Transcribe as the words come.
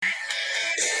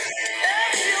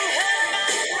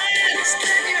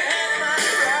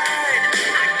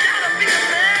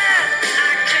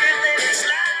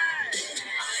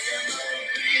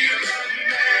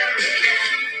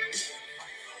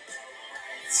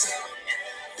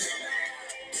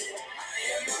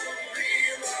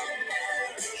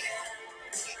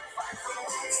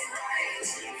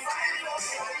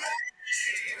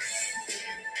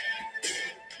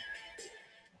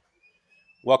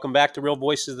Welcome back to Real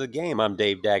Voices of the Game. I'm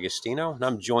Dave Dagostino, and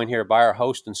I'm joined here by our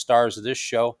host and stars of this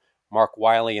show, Mark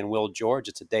Wiley and Will George.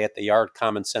 It's a day at the yard,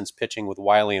 Common Sense Pitching with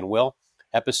Wiley and Will,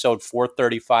 episode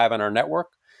 435 on our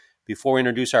network. Before we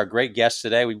introduce our great guests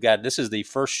today, this is the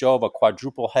first show of a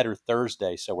quadruple header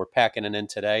Thursday, so we're packing it in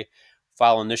today.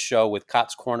 Following this show with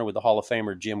Cott's Corner with the Hall of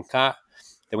Famer Jim Cott.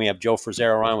 Then we have Joe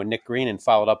Frizzero on with Nick Green, and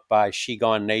followed up by She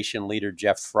Gone Nation leader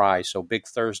Jeff Fry. So big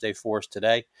Thursday for us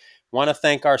today. Want to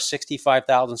thank our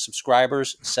 65,000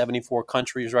 subscribers, 74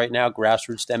 countries right now,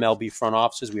 grassroots to MLB front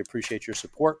offices. We appreciate your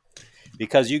support.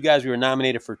 Because you guys, we were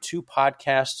nominated for 2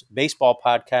 baseball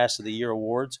podcasts of the year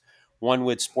awards. One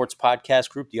with Sports Podcast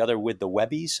Group, the other with the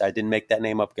Webbies. I didn't make that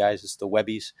name up, guys. It's the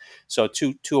Webbies. So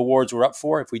two awards we're up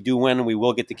for. If we do win, we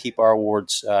will get to keep our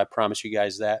awards. I promise you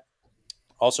guys that.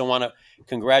 Also want to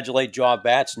congratulate Jaw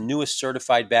Bats, newest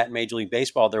certified bat in Major League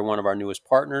Baseball. They're one of our newest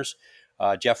partners.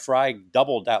 Jeff Fry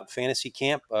doubled out fantasy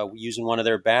camp using one of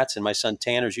their bats, and my son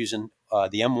Tanner's using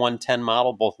the M110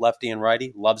 model, both lefty and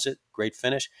righty. Loves it. Great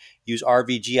finish. Use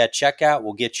RVG at checkout.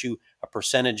 We'll get you a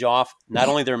percentage off, not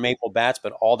only their maple bats,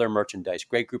 but all their merchandise.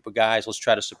 Great group of guys. Let's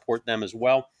try to support them as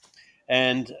well.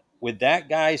 And with that,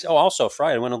 guys, also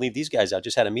Friday, I want to leave these guys out.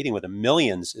 Just had a meeting with them.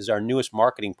 Millions is our newest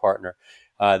marketing partner.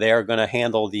 They are going to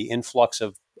handle the influx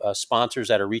of sponsors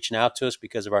that are reaching out to us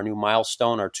because of our new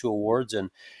milestone, our 2 awards,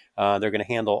 and they're going to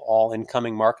handle all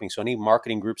incoming marketing. So any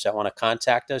marketing groups that want to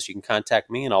contact us, you can contact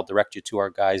me, and I'll direct you to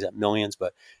our guys at Millions.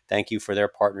 But thank you for their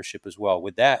partnership as well.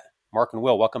 With that, Mark and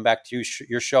Will, welcome back to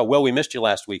your show. Will, we missed you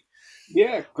last week.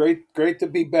 Yeah, great to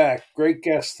be back. Great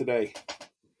guest today.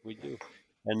 We do.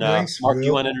 And Nice, Mark, Will.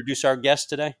 you want to introduce our guest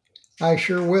today? I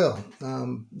sure will.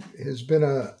 Has been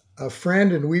a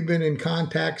friend, and we've been in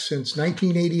contact since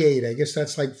 1988. I guess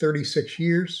that's like 36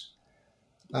 years.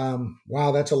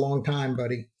 Wow, that's a long time,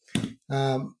 buddy.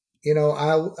 I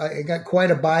got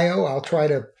quite a bio. I'll try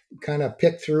to kind of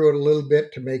pick through it a little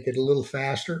bit to make it a little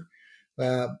faster.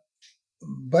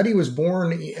 Buddy was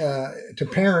born to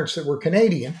parents that were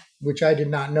Canadian, which I did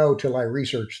not know till I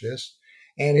researched this.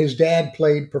 And his dad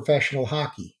played professional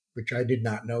hockey, which I did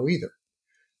not know either.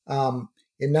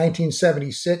 In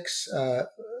 1976,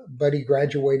 Buddy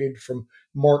graduated from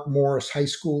Mark Morris High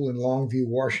School in Longview,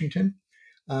 Washington.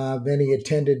 Then he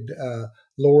attended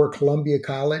Lower Columbia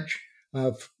College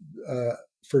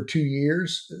for 2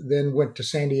 years, then went to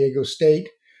San Diego State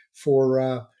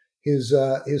for his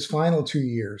final 2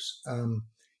 years.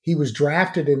 He was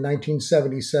drafted in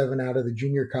 1977 out of the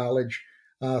junior college,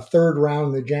 3rd round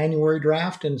in the January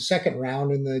draft and 2nd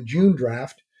round in the June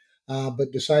draft,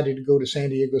 but decided to go to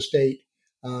San Diego State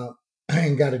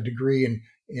and got a degree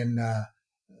in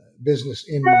business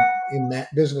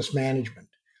business management.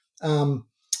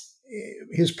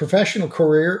 His professional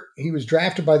career, he was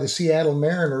drafted by the Seattle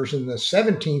Mariners in the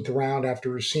 17th round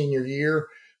after his senior year,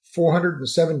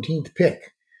 417th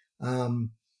pick.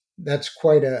 That's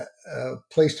quite a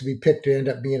place to be picked to end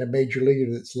up being a major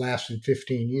leaguer that's lasted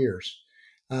 15 years.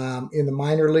 In the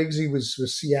minor leagues, he was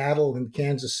with Seattle and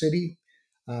Kansas City.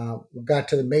 Got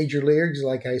to the major leagues,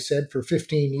 like I said, for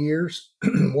 15 years,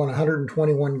 won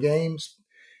 121 games,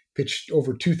 pitched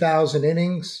over 2,000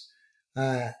 innings,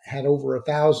 had over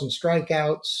 1,000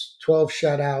 strikeouts, 12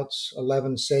 shutouts,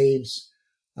 11 saves.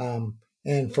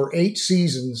 And for 8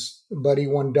 seasons, Buddy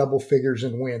won double figures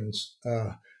in wins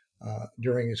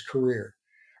during his career.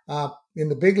 In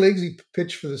the big leagues, he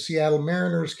pitched for the Seattle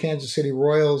Mariners, Kansas City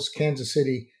Royals,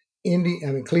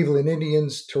 Cleveland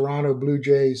Indians, Toronto Blue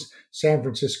Jays, San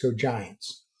Francisco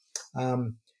Giants.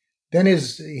 Then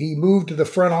he moved to the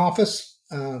front office,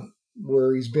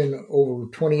 where he's been over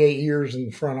 28 years in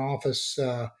the front office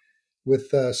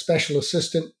with special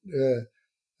assistant to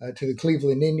the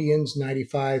Cleveland Indians,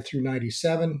 95 through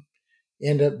 97.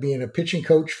 Ended up being a pitching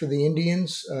coach for the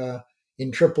Indians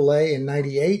in AAA in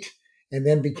 98, and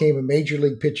then became a major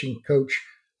league pitching coach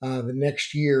the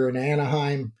next year in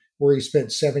Anaheim, where he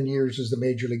spent 7 years as the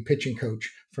major league pitching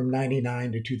coach from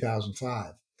 99 to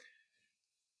 2005.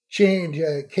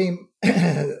 Came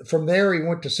from there, he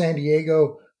went to San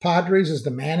Diego Padres as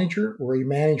the manager, where he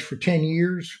managed for 10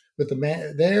 years with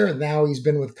there, and now he's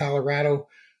been with Colorado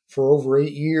for over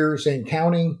 8 years and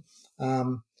counting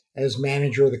as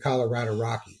manager of the Colorado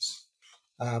Rockies.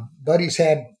 Buddy's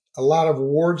had a lot of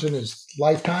awards in his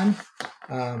lifetime.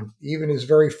 Even his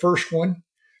very first one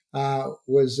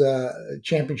was a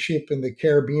championship in the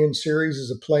Caribbean Series as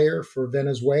a player for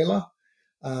Venezuela.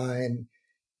 And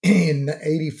in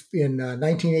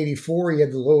 1984, he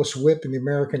had the lowest WHIP in the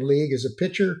American League as a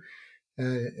pitcher.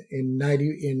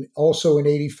 Also in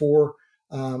 '84,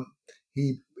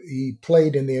 he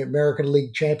played in the American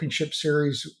League Championship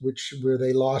Series, where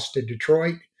they lost to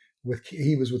Detroit.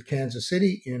 He was with Kansas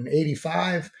City. In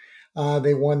 '85,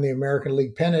 they won the American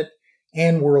League pennant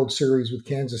and World Series with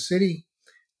Kansas City.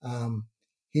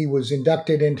 He was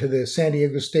inducted into the San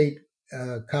Diego State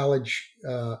College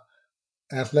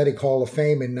Athletic Hall of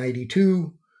Fame in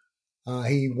 '92.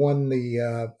 He won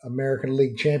the American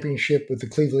League Championship with the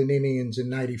Cleveland Indians in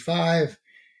 '95.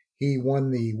 He won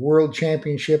the World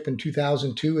Championship in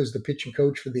 2002 as the pitching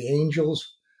coach for the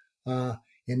Angels.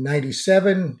 In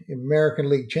 '97, American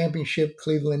League Championship,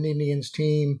 Cleveland Indians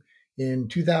team. In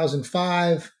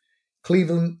 2005,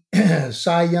 Cleveland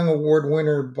Cy Young Award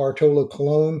winner Bartolo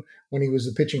Colon when he was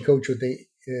the pitching coach with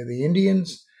the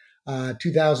Indians.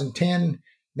 2010,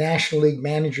 National League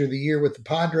Manager of the Year with the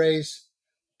Padres.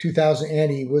 2000,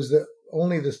 and he was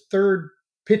only the third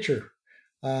pitcher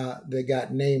that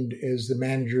got named as the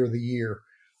Manager of the Year,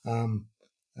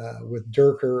 with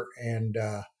Durker and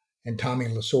Tommy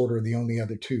Lasorda, the only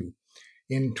other two.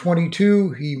 In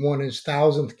 22, he won his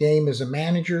 1,000th game as a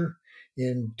manager.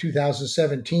 In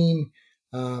 2017,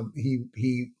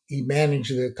 he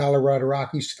managed the Colorado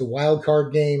Rockies to the wild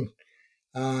card game.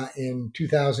 In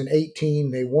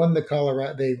 2018, they won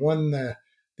the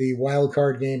wild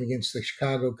card game against the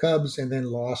Chicago Cubs and then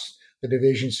lost the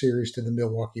division series to the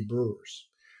Milwaukee Brewers.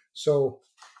 So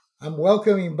I'm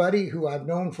welcoming Buddy, who I've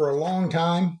known for a long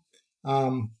time,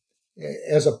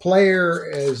 as a player,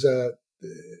 as a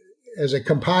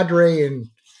compadre, and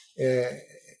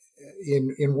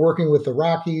in working with the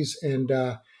Rockies, and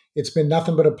it's been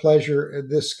nothing but a pleasure.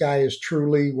 This guy is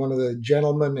truly one of the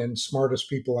gentlemen and smartest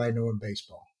people I know in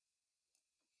baseball.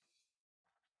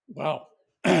 Wow.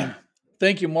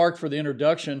 Thank you, Mark, for the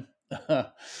introduction.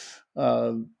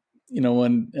 When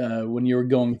you were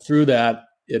going through that,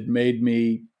 it made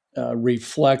me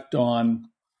reflect on,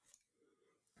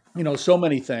 so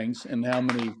many things and how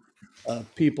many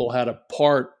people had a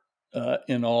part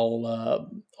in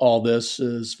all this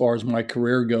as far as my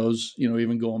career goes,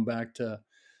 even going back to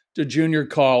junior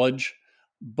college.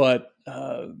 But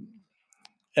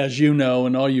as you know,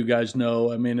 and all you guys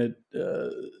know, I mean,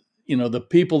 the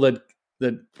people that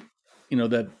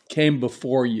came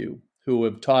before you, who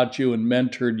have taught you and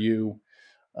mentored you,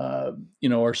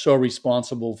 are so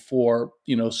responsible for,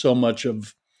 so much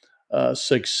of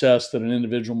success that an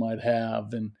individual might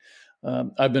have. And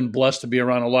I've been blessed to be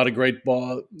around a lot of great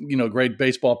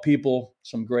baseball people,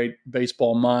 some great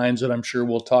baseball minds that I'm sure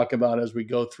we'll talk about as we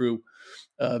go through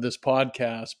this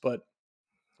podcast. But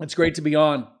it's great to be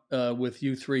on with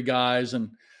you three guys. And,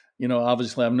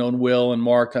 obviously I've known Will and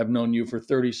Mark. I've known you for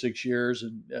 36 years,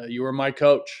 and you were my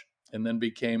coach, and then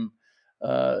became,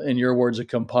 in your words, a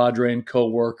compadre and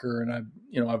co-worker. And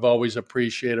I've always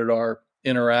appreciated our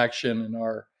interaction and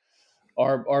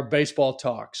our baseball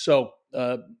talk. So,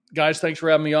 guys, thanks for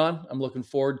having me on. I'm looking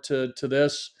forward to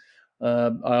this.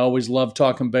 I always love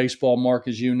talking baseball, Mark,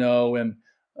 as you know, and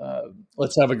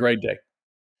let's have a great day.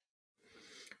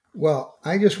 Well,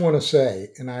 I just want to say,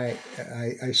 and I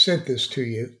sent this to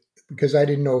you because I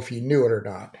didn't know if you knew it or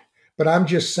not, but I'm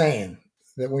just saying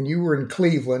that when you were in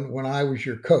Cleveland, when I was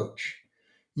your coach,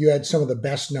 you had some of the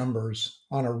best numbers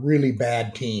on a really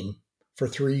bad team for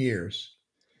 3 years.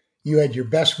 You had your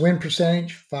best win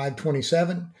percentage,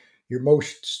 527, your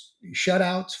most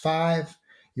shutouts, 5,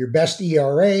 your best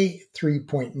ERA,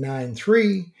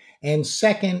 3.93, and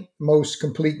second most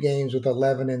complete games with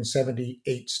 11 and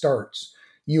 78 starts.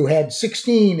 You had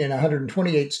 16 and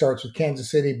 128 starts with Kansas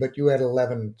City, but you had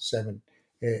 11-7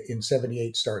 in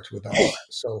 78 starts with us.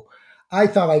 So I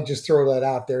thought I'd just throw that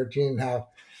out there, Gene, how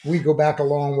we go back a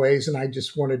long ways, and I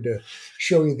just wanted to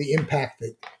show you the impact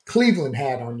that Cleveland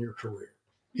had on your career.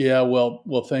 Yeah,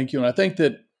 well, thank you. And I think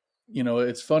that,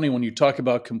 it's funny when you talk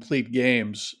about complete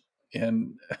games,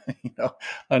 and,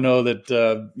 I know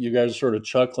that you guys are sort of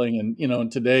chuckling, and, in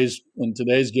today's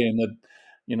game that,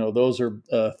 those are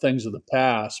things of the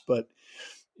past. But,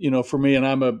 for me, and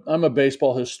I'm a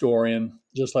baseball historian,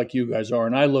 just like you guys are.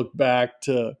 And I look back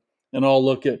and I'll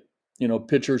look at,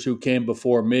 pitchers who came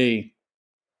before me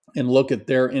and look at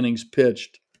their innings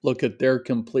pitched, look at their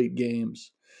complete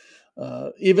games.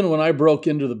 Even when I broke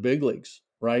into the big leagues,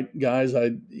 right, guys,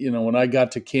 when I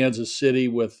got to Kansas City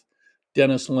with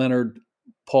Dennis Leonard,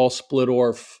 Paul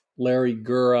Splittorff, Larry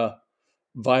Gura,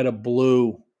 Vida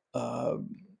Blue,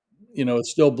 it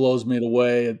still blows me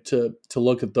away to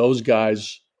look at those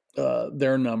guys,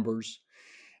 their numbers.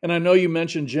 And I know you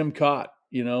mentioned Jim Cott,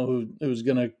 who's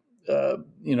going to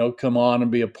come on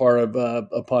and be a part of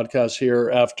a podcast here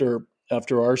after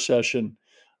our session.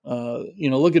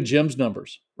 Look at Jim's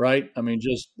numbers, right? I mean,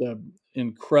 just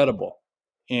incredible.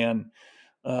 And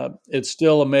it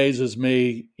still amazes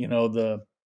me, the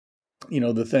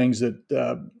things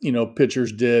that,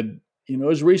 pitchers did,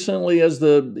 as recently as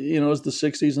the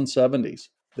 60s and 70s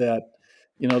that,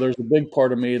 there's a big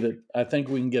part of me that I think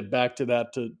we can get back to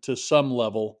that to some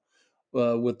level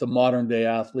with the modern day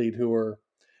athlete who are,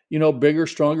 bigger,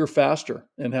 stronger, faster,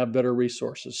 and have better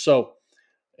resources. So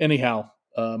anyhow,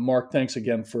 Mark, thanks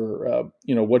again for,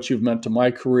 what you've meant to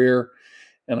my career.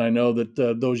 And I know that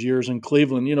those years in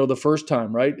Cleveland, the first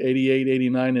time, right? 88,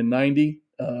 89, and 90,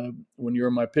 when you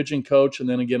were my pitching coach. And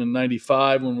then again in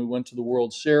 95 when we went to the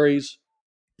World Series.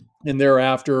 And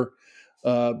thereafter,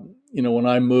 when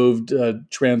I moved,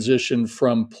 transitioned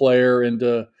from player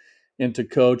into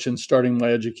coach and starting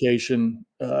my education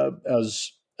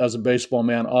as a baseball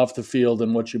man off the field,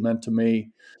 and what you meant to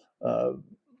me,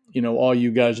 all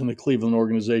you guys in the Cleveland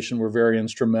organization were very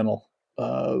instrumental,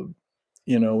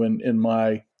 in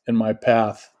my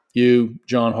path. You,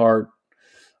 John Hart,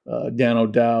 Dan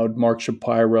O'Dowd, Mark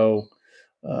Shapiro,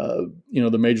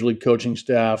 the Major League coaching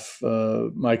staff,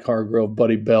 Mike Hargrove,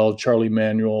 Buddy Bell, Charlie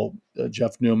Manuel,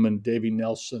 Jeff Newman, Davey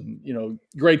Nelson,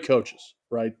 great coaches,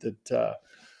 right? That,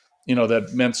 that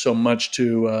meant so much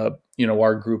to,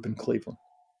 our group in Cleveland.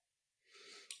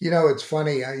 It's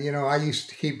funny. I used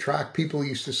to keep track. People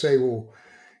used to say, well,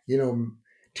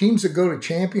 teams that go to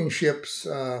championships,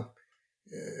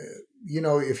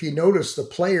 if you notice, the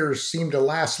players seem to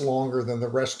last longer than the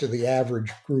rest of the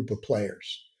average group of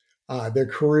players. Their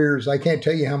careers, I can't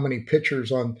tell you how many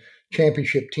pitchers on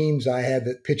championship teams I had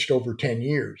that pitched over 10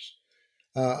 years,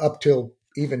 up till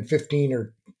even 15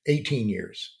 or 18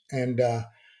 years. And,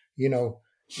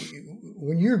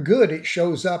 when you're good, it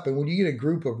shows up. And when you get a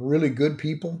group of really good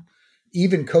people,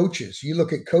 even coaches, you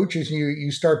look at coaches and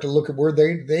you start to look at where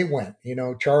they went.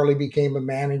 Charlie became a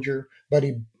manager,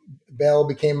 Buddy Bell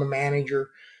became a manager.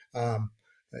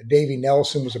 Davey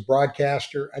Nelson was a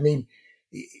broadcaster. I mean,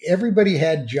 everybody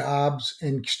had jobs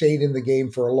and stayed in the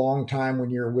game for a long time when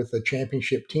you're with a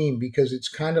championship team, because it's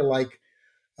kind of like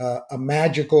a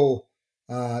magical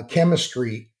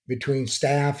chemistry between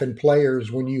staff and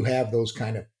players when you have those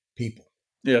kind of people.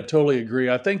 Yeah, totally agree.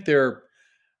 I think they're,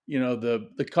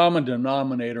 the common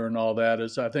denominator and all that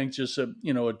is, I think, just a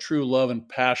true love and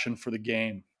passion for the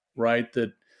game, right?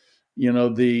 That,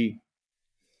 the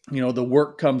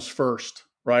work comes first,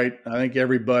 right? I think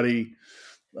everybody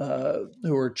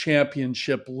who are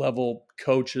championship level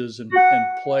coaches and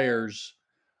players,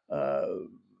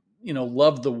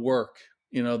 love the work.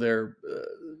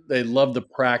 They love the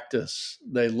practice.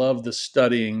 They love the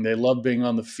studying. They love being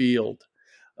on the field.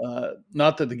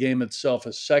 Not that the game itself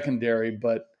is secondary,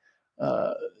 but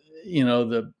the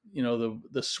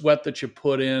sweat that you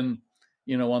put in,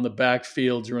 on the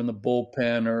backfields or in the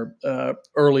bullpen, or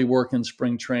early work in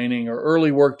spring training, or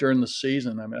early work during the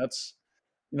season. I mean,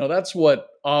 that's what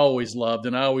I always loved.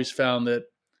 And I always found that,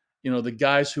 the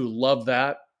guys who love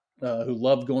that, who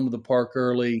love going to the park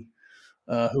early,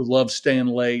 who love staying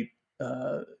late,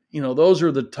 those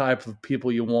are the type of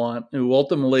people you want, who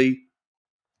ultimately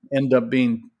end up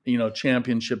being,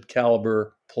 championship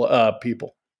caliber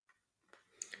people.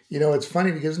 It's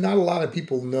funny because not a lot of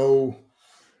people know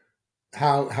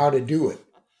how to do it,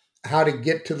 how to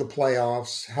get to the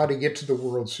playoffs, how to get to the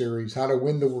World Series, how to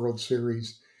win the World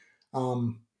Series.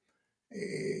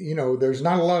 There's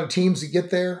not a lot of teams that get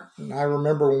there. And I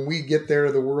remember when we get there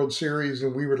to the World Series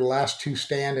and we were the last two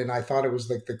stand, and I thought it was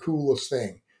like the coolest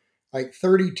thing. Like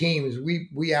 30 teams,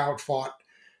 we outfought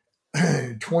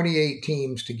 28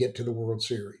 teams to get to the World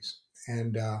Series.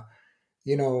 And,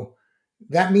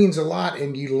 that means a lot,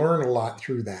 and you learn a lot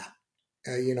through that,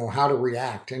 how to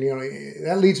react. And,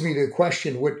 that leads me to the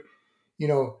question,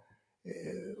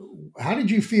 how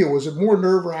did you feel? Was it more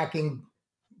nerve-wracking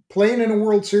playing in a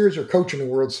World Series or coaching a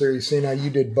World Series, seeing how you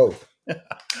did both?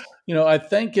 I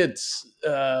think it's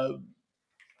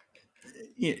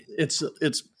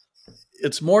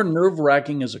more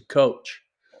nerve-wracking as a coach.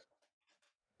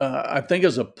 I think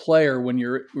as a player, when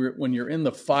you're in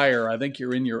the fire, I think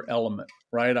you're in your element,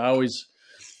 right? I always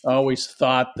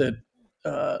thought that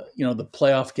the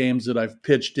playoff games that I've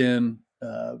pitched in,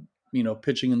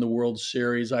 pitching in the World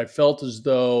Series, I felt as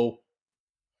though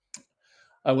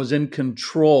I was in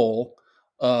control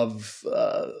of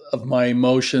my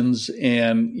emotions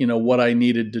and what I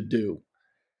needed to do.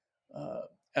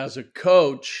 As a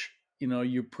coach,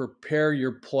 you prepare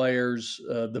your players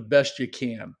the best you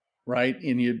can, right?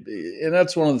 And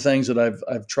that's one of the things that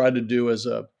I've tried to do as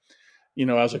a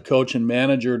coach and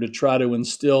manager, to try to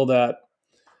instill that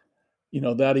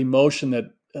that emotion that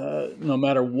no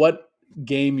matter what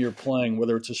game you're playing,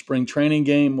 whether it's a spring training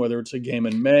game, whether it's a game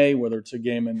in May, whether it's a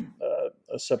game in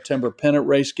a September pennant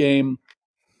race game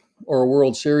or a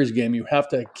World Series game, you have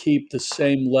to keep the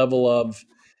same level of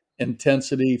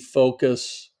intensity,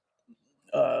 focus,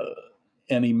 uh,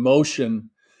 and emotion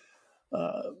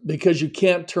because you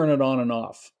can't turn it on and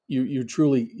off. You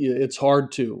truly, it's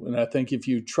hard to. And I think if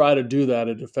you try to do that,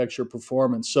 it affects your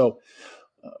performance. So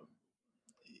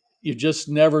you just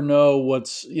never know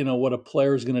what a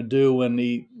player is going to do when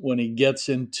he gets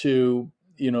into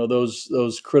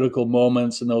those critical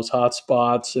moments and those hot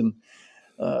spots, and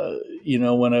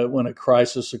when a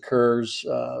crisis occurs.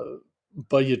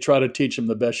 But you try to teach them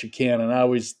the best you can, and I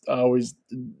always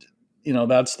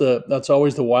that's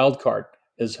always the wild card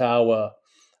is how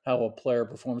a player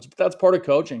performs. But that's part of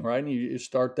coaching, right? And you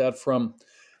start that from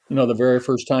the very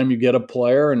first time you get a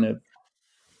player, and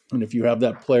if you have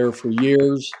that player for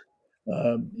years.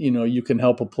 You can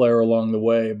help a player along the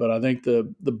way. But I think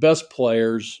the best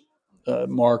players,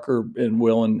 Mark and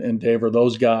Will and Dave, are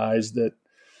those guys that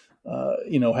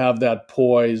have that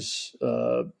poise,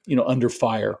 under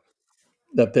fire,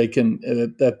 that they can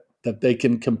that they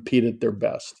can compete at their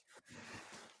best.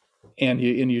 And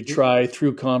you try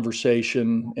through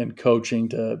conversation and coaching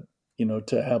to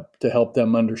help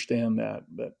them understand that.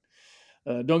 But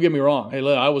don't get me wrong.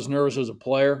 Hey, I was nervous as a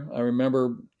player. I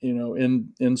remember,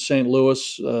 in St.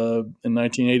 Louis in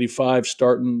 1985,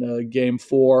 starting Game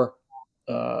 4.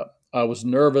 I was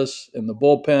nervous in the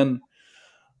bullpen,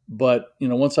 but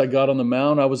once I got on the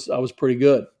mound, I was pretty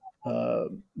good.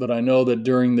 But I know that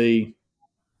during the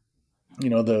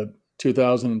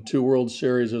 2002 World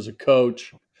Series as a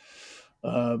coach,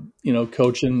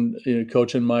 coaching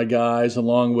my guys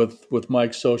along with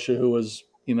Mike Scioscia, who was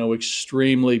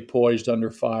extremely poised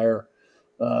under fire,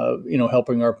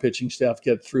 helping our pitching staff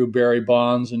get through Barry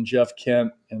Bonds and Jeff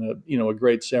Kent and a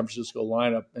great San Francisco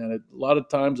lineup. And a lot of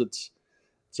times it's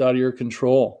out of your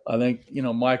control. I think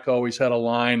Mike always had a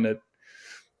line that,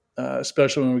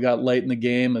 especially when we got late in the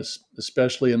game,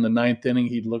 especially in the ninth inning,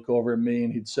 he'd look over at me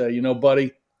and he'd say,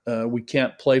 buddy, we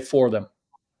can't play for them.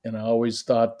 And I always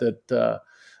thought that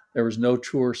there was no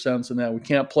truer sense in that. We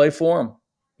can't play for them.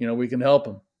 We can help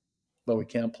them, but we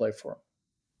can't play for them.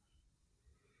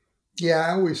 Yeah,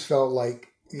 I always felt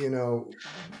like,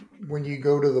 when you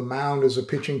go to the mound as a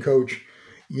pitching coach,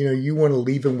 you want to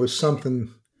leave them with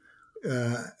something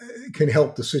can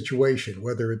help the situation,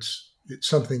 whether it's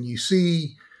something you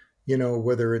see,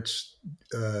 whether it's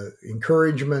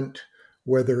encouragement,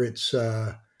 whether it's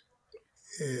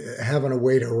having a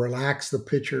way to relax the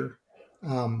pitcher.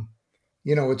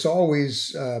 It's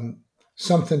always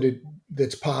something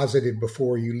that's positive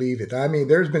before you leave it. I mean,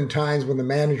 there's been times when the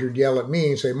manager would yell at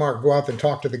me and say, Mark, go out and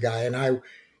talk to the guy. And I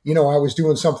was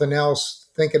doing something else,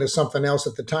 thinking of something else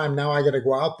at the time. Now I got to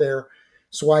go out there.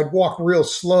 So I'd walk real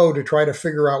slow to try to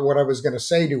figure out what I was going to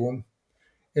say to him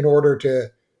in order to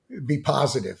be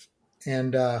positive.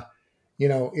 And,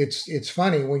 it's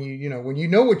funny when you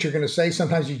know what you're going to say,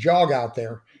 sometimes you jog out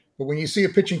there. But when you see a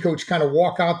pitching coach kind of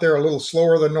walk out there a little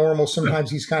slower than normal,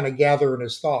 sometimes he's kind of gathering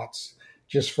his thoughts,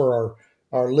 just for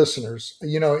our listeners.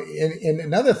 And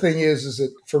another thing is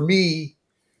that for me,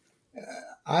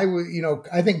 I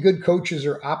think good coaches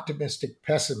are optimistic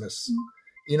pessimists.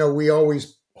 We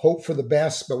always hope for the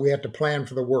best, but we have to plan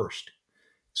for the worst.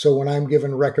 So when I'm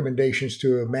giving recommendations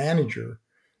to a manager,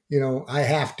 I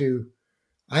have to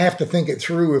think it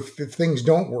through if things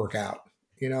don't work out,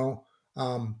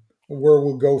 where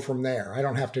we'll go from there. I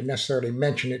don't have to necessarily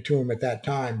mention it to him at that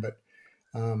time, but,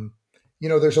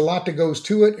 there's a lot that goes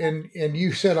to it. And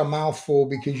you said a mouthful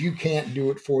because you can't do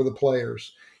it for the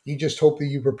players. You just hope that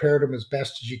you prepared them as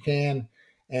best as you can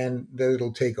and that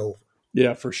it'll take over.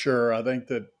 Yeah, for sure. I think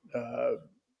that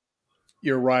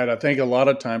you're right. I think a lot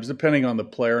of times, depending on the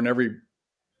player, and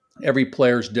every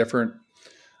player's different,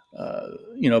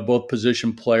 both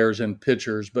position players and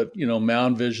pitchers, but,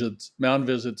 mound visits,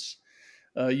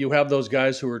 you have those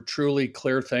guys who are truly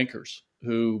clear thinkers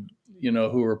who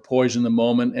are poised in the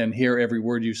moment and hear every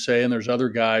word you say. And there's other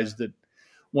guys that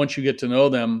once you get to know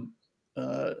them,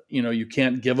 you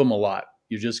can't give them a lot.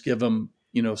 You just give them,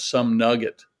 some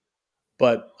nugget.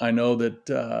 But I know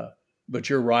that, but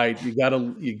you're right. You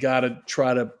gotta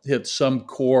try to hit some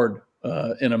chord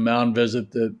in a mound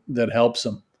visit that helps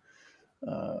them.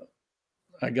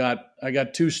 I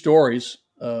got two stories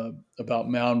about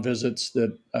mound visits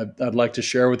that I'd like to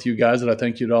share with you guys that I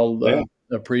think you'd all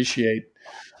appreciate.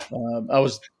 I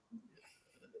was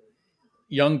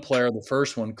young player, the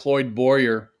first one, Cloyd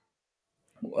Boyer,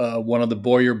 one of the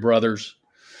Boyer brothers,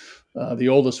 the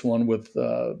oldest one with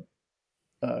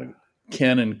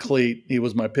Ken and Cleet. He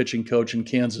was my pitching coach in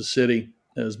Kansas City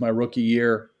as my rookie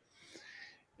year.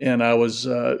 And I was,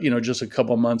 just a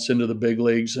couple months into the big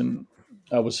leagues, and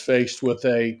I was faced with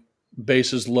a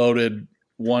bases loaded,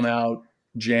 1-out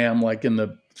jam like in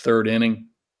the third inning.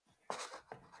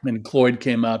 And Cloyd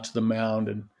came out to the mound,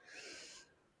 and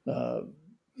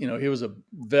he was a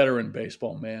veteran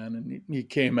baseball man, and he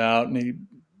came out, and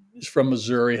he's from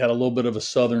Missouri, had a little bit of a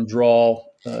Southern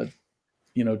drawl,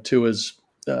 to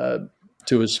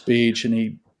his speech, and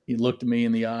he looked at me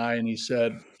in the eye and he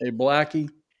said, "Hey, Blackie,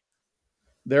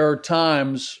 there are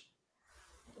times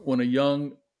when a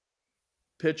young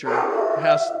pitcher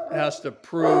has to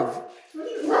prove."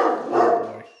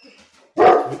 Oh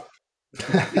boy!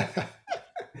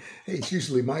 Hey, it's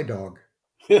usually my dog.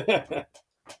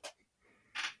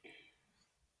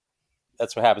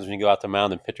 That's what happens when you go out to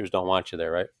mound and pitchers don't want you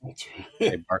there, right?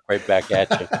 They bark right back at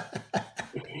you.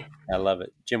 I love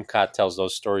it. Jim Cott tells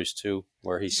those stories too,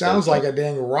 where he sounds like a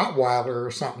dang Rottweiler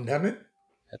or something, doesn't it?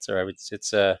 That's all right.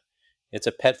 It's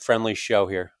a pet friendly show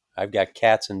here. I've got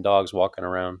cats and dogs walking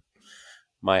around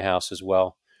my house as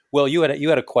well. Will, you had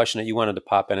a question that you wanted to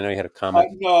pop in. I know you had a comment.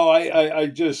 I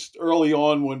just early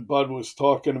on when Bud was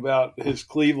talking about his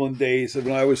Cleveland days and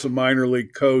when I was a minor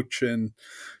league coach and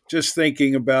just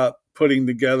thinking about putting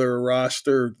together a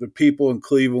roster, the people in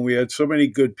Cleveland, we had so many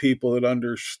good people that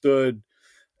understood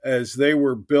as they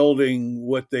were building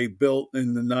what they built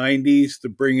in the 90s to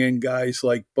bring in guys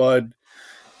like Bud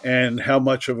and how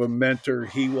much of a mentor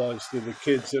he was to the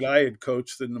kids that I had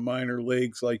coached in the minor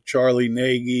leagues, like Charlie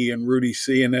Nagy and Rudy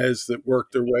Cianez, that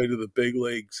worked their way to the big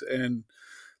leagues. And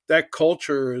that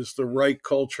culture is the right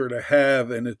culture to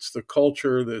have, and it's the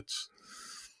culture that's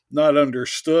not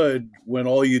understood when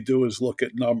all you do is look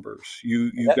at numbers.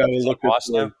 You got to look at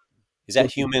the, is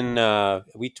that human?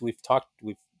 We've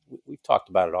talked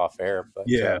about it off air, but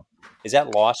is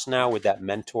that lost now with that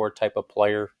mentor type of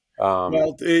player?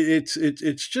 Well,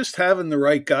 it's just having the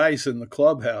right guys in the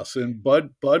clubhouse, and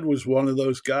Bud was one of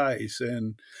those guys.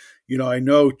 And I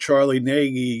know Charlie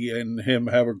Nagy and him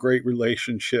have a great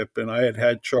relationship, and I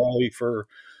had Charlie for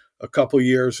a couple of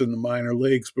years in the minor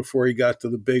leagues before he got to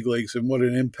the big leagues, and what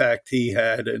an impact he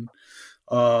had. And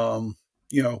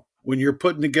when you're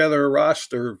putting together a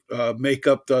roster,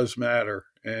 makeup does matter,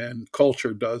 and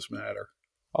culture does matter.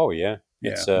 Oh yeah,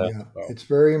 it's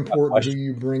very important who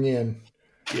you bring in.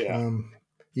 Yeah.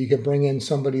 You can bring in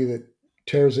somebody that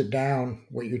tears it down,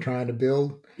 what you're trying to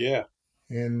build. Yeah.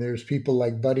 And there's people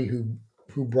like Buddy who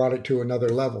brought it to another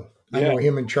level. Yeah. I know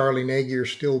him and Charlie Nagy are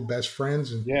still best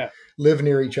friends and live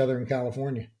near each other in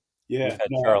California. Yeah. We've had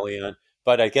Charlie on.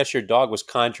 But I guess your dog was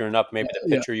conjuring up maybe the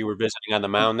pitcher you were visiting on the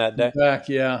mound that day. Back,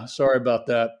 yeah. Sorry about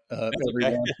that.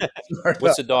 Okay.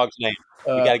 What's the dog's name?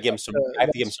 We got to give him some. I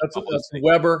have to give him some publicity. That's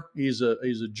Weber. He's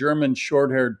a German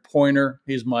short-haired pointer.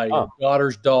 He's my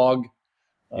daughter's dog.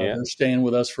 They're staying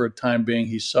with us for a time being.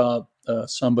 He saw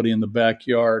somebody in the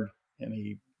backyard and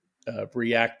he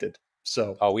reacted.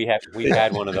 So we've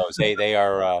had one of those.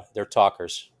 They're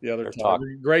talkers. Yeah, they're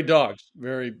talkers. Great dogs.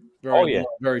 Very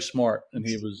very smart. And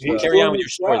he was carry on with your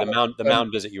story. The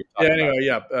mound visit you were talking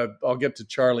about. I'll get to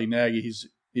Charlie Nagy.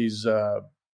 He's a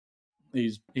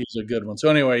good one. So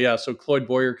anyway, so Cloyd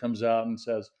Boyer comes out and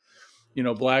says,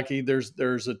 Blackie,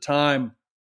 there's a time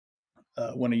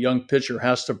when a young pitcher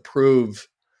has to prove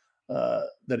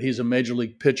that he's a major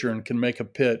league pitcher and can make a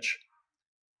pitch.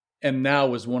 And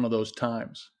now is one of those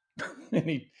times. and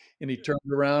he turned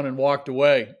around and walked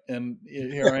away. And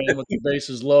here I am with the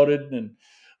bases loaded, and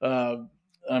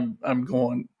I'm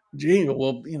going, gee,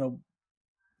 well,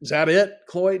 is that it,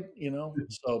 Cloyd?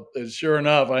 So sure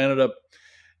enough, I ended up,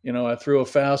 I threw a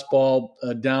fastball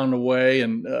down the way,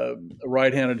 and a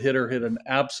right-handed hitter hit an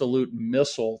absolute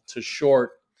missile to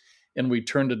short, and we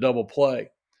turned to double play.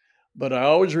 But I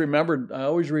always remembered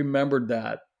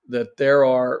that there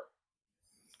are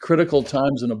critical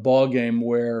times in a ball game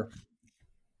where,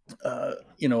 a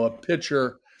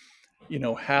pitcher,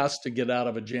 has to get out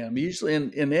of a jam. Usually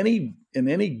in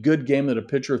any good game that a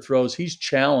pitcher throws, he's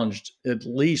challenged at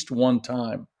least one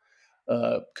time.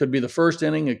 Could be the first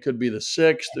inning, it could be the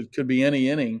sixth, it could be any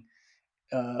inning.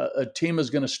 A team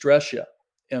is going to stress you,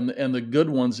 and the good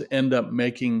ones end up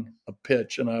making a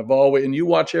pitch. And you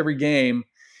watch every game,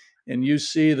 and you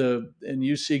see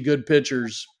good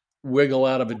pitchers wiggle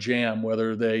out of a jam,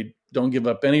 whether they don't give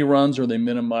up any runs or they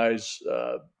minimize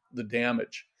the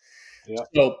damage. Yeah.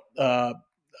 So,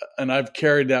 and I've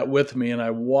carried that with me, and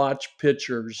I watch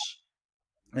pitchers,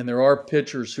 and there are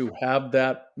pitchers who have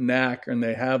that knack and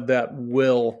they have that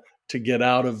will to get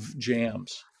out of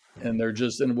jams, and they're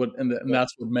just and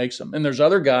that's what makes them. And there's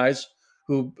other guys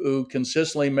who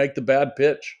consistently make the bad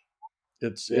pitch,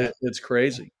 It's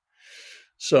crazy.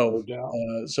 So,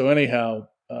 so anyhow,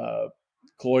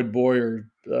 Cloyd Boyer,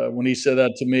 when he said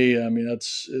that to me, I mean,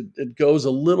 it goes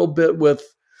a little bit with,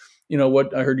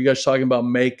 what I heard you guys talking about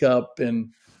makeup and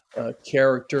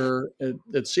character.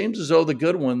 It seems as though the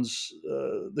good ones,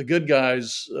 the good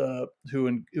guys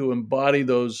who embody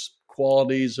those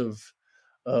qualities of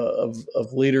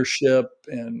leadership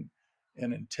and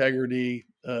integrity.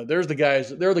 They're the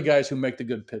guys who make the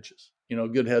good pitches.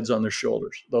 Good heads on their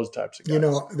shoulders. Those types of guys.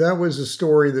 That was a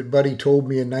story that Buddy told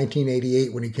me in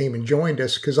 1988 when he came and joined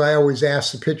us, because I always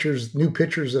asked the new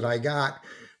pitchers that I got,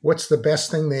 what's the best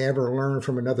thing they ever learned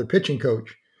from another pitching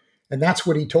coach? And that's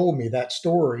what he told me, that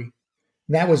story.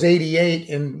 And that was 88,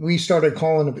 and we started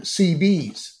calling them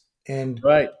CBs. And,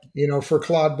 right. For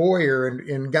Claude Boyer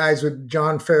and guys with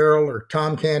John Farrell or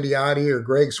Tom Candiotti or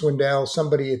Greg Swindell,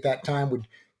 somebody at that time would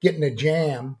get in a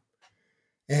jam,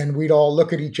 and we'd all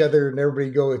look at each other and everybody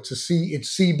go, it's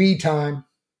CB time.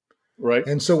 Right.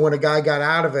 And so when a guy got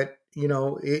out of it,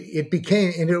 it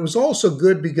became, and it was also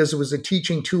good because it was a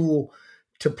teaching tool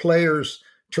to players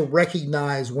to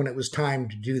recognize when it was time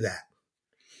to do that.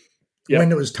 Yep.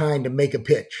 When it was time to make a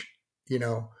pitch,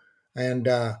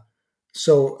 and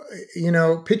so,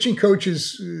 pitching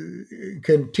coaches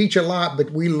can teach a lot,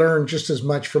 but we learn just as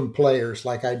much from players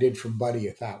like I did from Buddy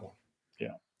at that one.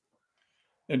 Yeah.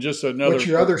 And just another. What's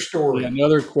your other story?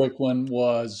 Another quick one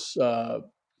was,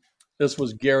 this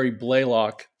was Gary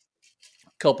Blaylock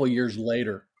a couple of years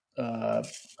later. I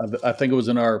think it was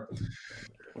in our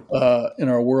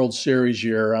World Series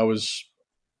year. I was,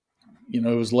 it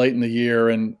was late in the year,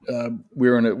 and we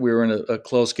were in a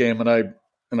close game, and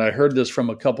I heard this from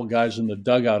a couple guys in the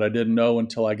dugout. I didn't know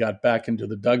until I got back into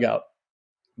the dugout.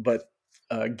 But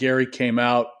Gary came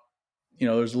out,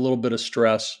 there's a little bit of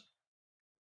stress.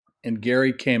 And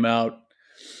Gary came out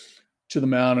to the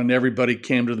mound, and everybody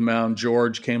came to the mound.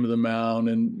 George came to the mound,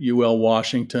 and UL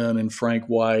Washington, and Frank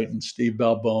White, and Steve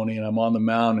Balboni. And I'm on the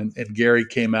mound, and Gary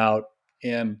came out,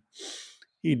 and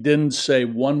he didn't say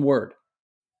one word.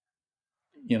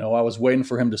 I was waiting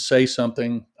for him to say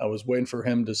something. I was waiting for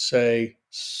him to say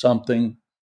something.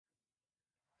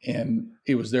 And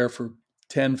he was there for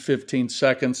 10, 15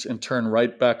 seconds and turned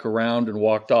right back around and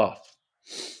walked off.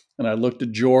 And I looked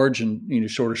at George, and he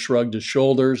sort of shrugged his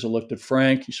shoulders. I looked at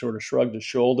Frank. He sort of shrugged his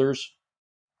shoulders.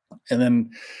 And then,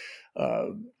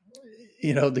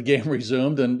 the game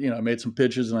resumed, and, I made some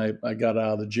pitches, and I got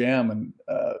out of the jam. And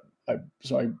I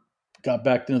got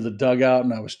back into the dugout,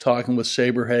 and I was talking with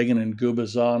Saberhagen and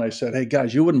Gubazan, and I said, "Hey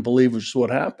guys, you wouldn't believe just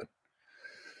what happened."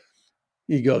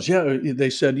 He goes, "Yeah." They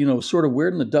said, sort of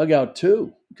weird in the dugout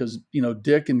too, because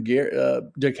Dick and Gary,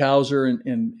 Dick Hauser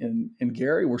and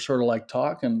Gary were sort of like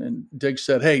talking, and Dick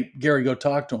said, "Hey, Gary, go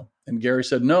talk to him." And Gary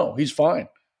said, "No, he's fine.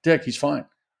 Dick, he's fine.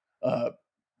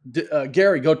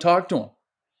 Gary, go talk to him."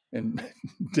 And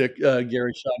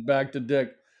Gary shot back to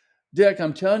Dick, "Dick,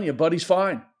 I'm telling you, buddy's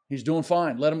fine. He's doing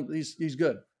fine. Let him. He's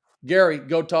good. Gary,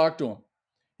 go talk to him."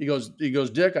 He goes,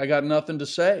 "Dick, I got nothing to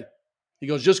say." He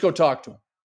goes, "Just go talk to him."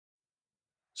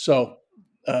 So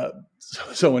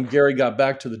when Gary got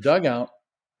back to the dugout,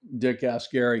 Dick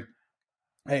asked Gary,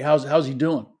 "Hey, how's he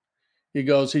doing?" He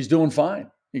goes, "He's doing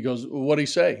fine." He goes, "Well, what'd he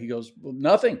say?" He goes, "Well,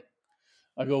 nothing."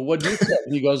 I go, "What'd you say?"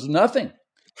 He goes, "Nothing."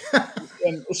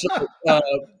 And so,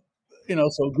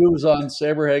 so Guzan,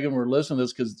 Saberhagen were listening to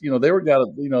this because, they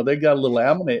got a little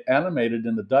animated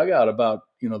in the dugout about,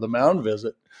 the mound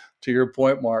visit, to your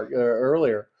point, Mark,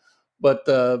 earlier. But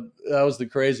that was the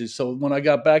craziest. So when I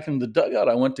got back into the dugout,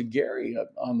 I went to Gary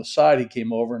on the side. He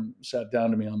came over and sat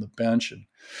down to me on the bench, and,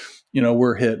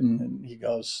 we're hitting. And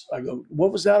I go,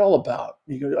 "What was that all about?"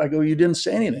 I go, "You didn't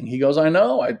say anything." He goes, "I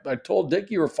know. I told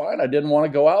Dick you were fine. I didn't want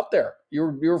to go out there.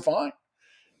 You were fine."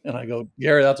 And I go,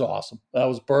 "Gary, that's awesome. That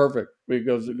was perfect."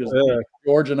 Because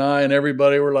George and I and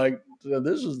everybody were like,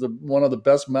 "This is one of the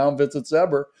best mound visits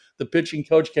ever." The pitching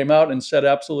coach came out and said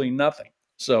absolutely nothing.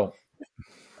 So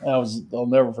I'll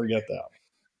never forget that.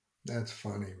 That's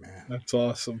funny, man. That's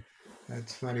awesome.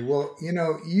 That's funny. Well,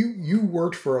 you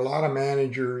worked for a lot of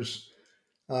managers.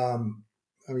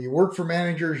 You worked for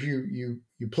managers. You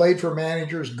played for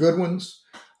managers, good ones.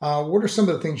 What are some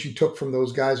of the things you took from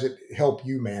those guys that help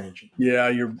you manage? Yeah,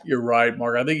 you're right,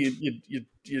 Mark. I think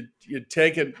you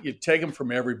take them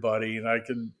from everybody, and I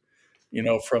can,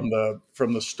 from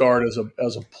the start as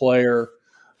a player,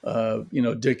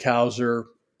 Dick Hauser,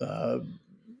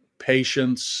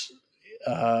 patience,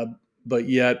 but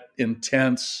yet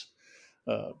intense.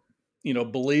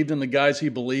 Believed in the guys he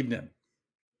believed in.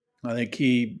 I think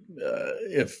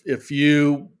if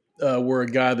you were a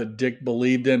guy that Dick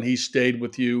believed in, he stayed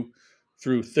with you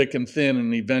through thick and thin,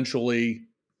 and eventually,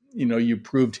 you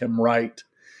proved him right.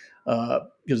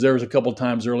 Because there was a couple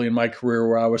times early in my career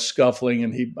where I was scuffling,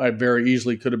 and I very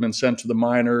easily could have been sent to the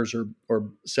minors or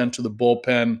sent to the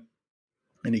bullpen,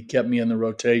 and he kept me in the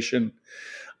rotation.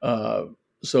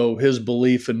 So his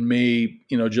belief in me,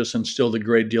 just instilled a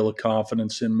great deal of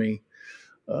confidence in me.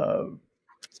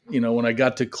 When I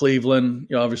got to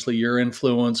Cleveland, obviously your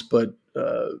influence, but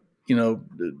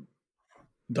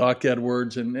Doc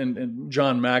Edwards and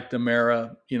John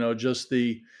McNamara, just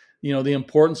the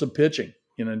importance of pitching.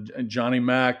 And Johnny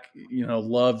Mac,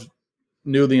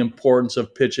 knew the importance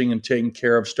of pitching and taking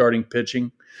care of starting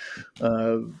pitching,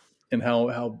 and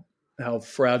how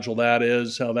fragile that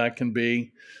is, how that can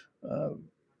be.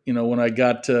 When I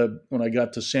got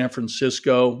to San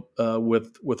Francisco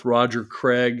with Roger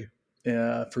Craig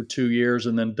for 2 years,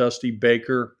 and then Dusty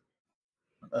Baker,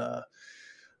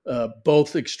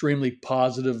 both extremely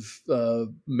positive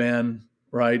men,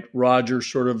 right? Roger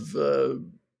sort of,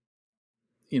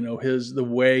 the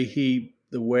way he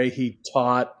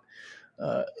taught.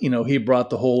 He brought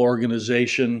the whole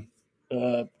organization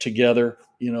together.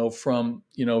 From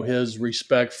his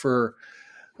respect for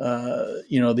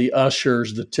the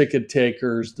ushers, the ticket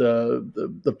takers,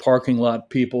 the parking lot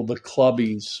people, the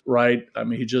clubbies, right? I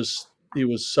mean, he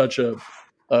was such a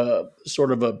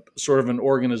sort of an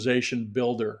organization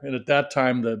builder. And at that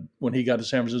time, when he got to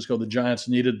San Francisco, the Giants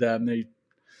needed that, and they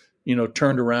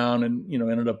turned around and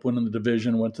ended up winning the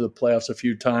division, went to the playoffs a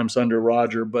few times under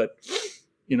Roger. But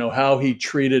how he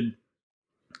treated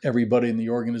everybody in the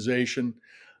organization.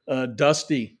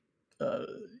 Dusty,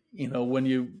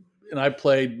 and I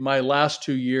played my last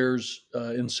 2 years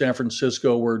in San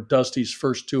Francisco were Dusty's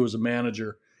first two as a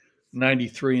manager,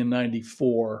 93 and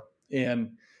 94.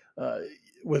 And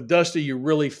with Dusty, you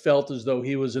really felt as though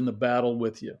he was in the battle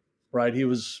with you, right? He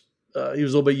was a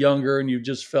little bit younger, and you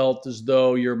just felt as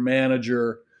though your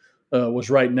manager was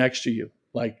right next to you,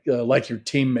 like your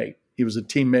teammate. He was a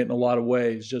teammate in a lot of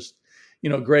ways, just,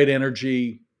 great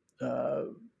energy.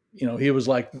 He was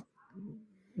like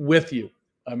with you.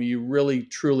 I mean, you really,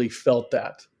 truly felt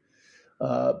that.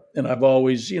 And I've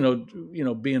always,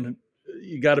 being,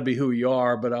 you got to be who you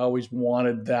are, but I always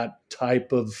wanted that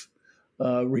type of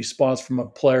response from my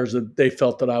players, that they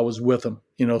felt that I was with them,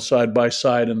 side by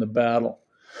side in the battle.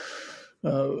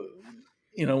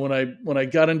 When I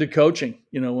got into coaching,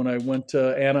 when I went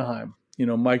to Anaheim,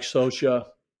 Mike Scioscia,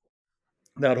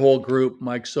 that whole group,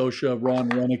 Mike Scioscia, Ron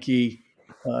Renicky,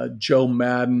 Joe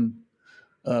Madden,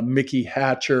 Mickey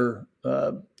Hatcher,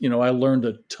 I learned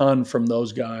a ton from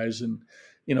those guys, and,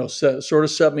 sort of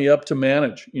set me up to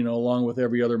manage, along with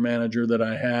every other manager that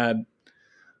I had.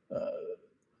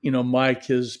 Mike,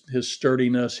 his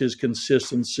sturdiness, his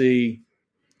consistency,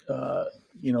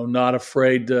 not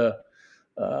afraid to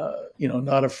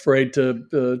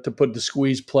put the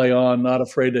squeeze play on, not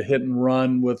afraid to hit and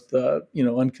run with,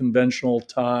 unconventional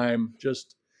time,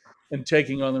 and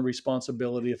taking on the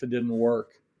responsibility if it didn't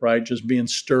work, right? Just being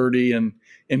sturdy and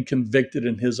convicted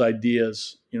in his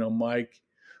ideas. Mike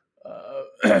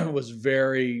was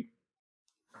very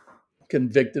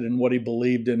convicted in what he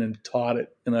believed in and taught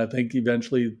it. And I think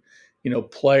eventually,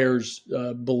 players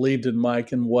believed in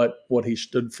Mike and what he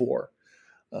stood for.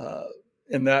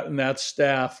 And that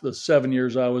staff, the 7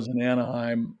 years I was in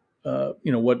Anaheim,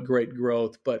 what great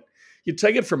growth. But you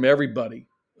take it from everybody,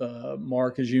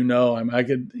 Mark, as you know. I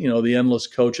could, the endless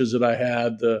coaches that I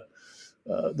had, the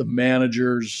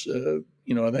managers,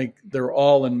 I think they're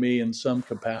all in me in some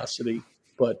capacity.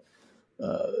 But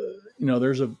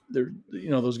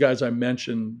those guys I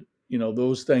mentioned,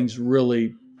 those things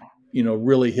really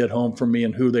hit home for me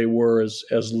and who they were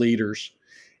as leaders.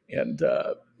 And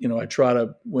I try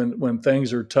to, when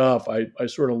things are tough, I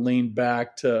sort of lean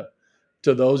back to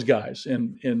those guys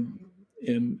in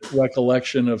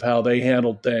recollection of how they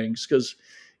handled things, because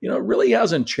it really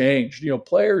hasn't changed.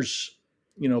 Players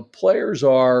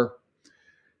are,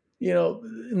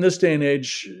 in this day and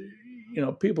age,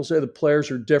 people say the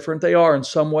players are different. They are in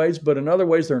some ways, but in other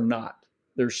ways they're not.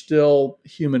 They're still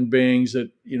human beings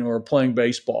that are playing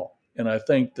baseball. And I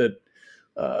think that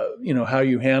how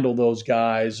you handle those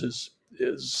guys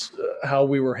is how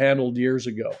we were handled years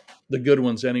ago, the good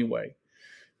ones anyway.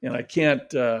 And I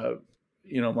can't,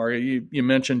 Mario, you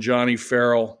mentioned Johnny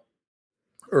Farrell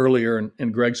earlier,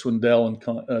 and Greg Swindell and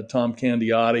Tom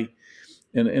Candiotti.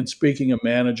 And speaking of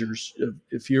managers,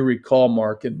 if you recall,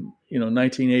 Mark, in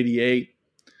 1988,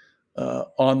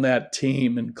 on that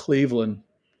team in Cleveland,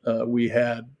 we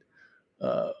had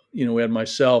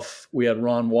myself, we had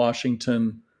Ron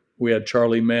Washington, we had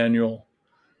Charlie Manuel,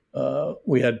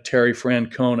 we had Terry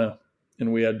Francona,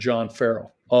 and we had John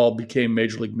Farrell. All became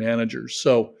major league managers.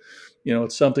 So,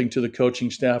 it's something to the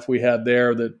coaching staff we had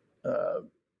there that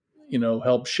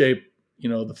helped shape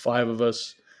the five of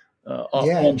us.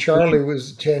 Yeah, and Charlie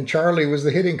was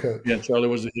the hitting coach. Yeah, Charlie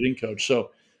was the hitting coach. So,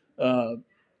 uh,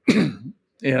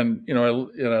 and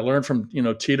I learned from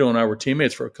Tito, and I were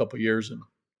teammates for a couple of years, and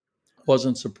it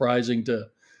wasn't surprising to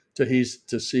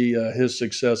see his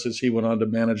success as he went on to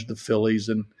manage the Phillies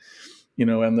and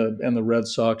and the Red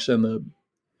Sox and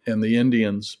the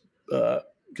Indians,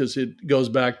 because it goes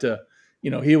back to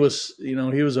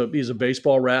he's a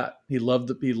baseball rat. He loved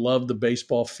the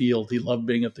baseball field. He loved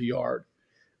being at the yard.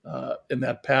 And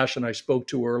that passion I spoke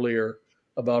to earlier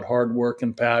about hard work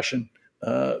and passion,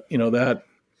 that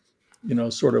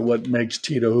sort of what makes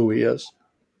Tito who he is.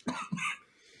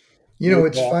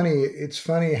 It's funny. It's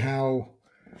funny how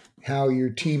your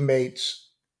teammates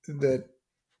that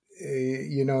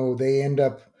they end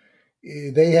up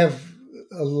they have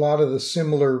a lot of the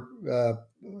similar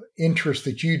interests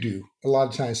that you do a lot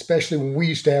of times, especially when we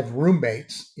used to have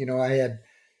roommates.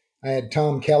 I had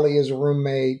Tom Kelly as a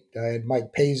roommate. I had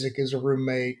Mike Pazik as a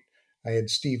roommate. I had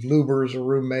Steve Luber as a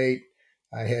roommate.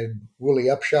 I had Willie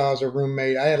Upshaw as a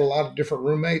roommate. I had a lot of different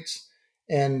roommates,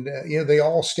 and they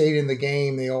all stayed in the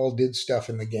game. They all did stuff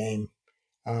in the game.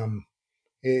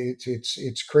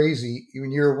 It's crazy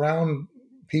when you're around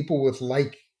people with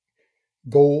like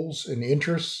goals and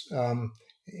interests.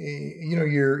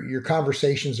 Your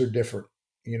conversations are different.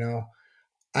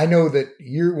 I know that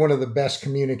you're one of the best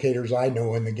communicators I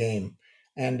know in the game.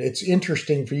 And it's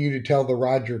interesting for you to tell the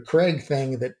Roger Craig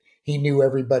thing that he knew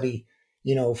everybody,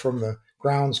 from the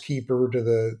groundskeeper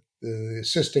to the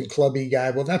assistant clubby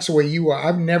guy. Well, that's the way you are.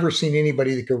 I've never seen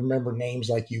anybody that can remember names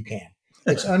like you can.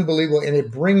 It's unbelievable. And it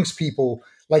brings people,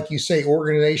 like you say,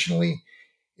 organizationally,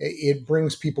 it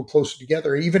brings people closer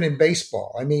together, even in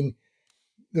baseball. I mean,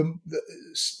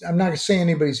 I'm not saying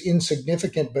anybody's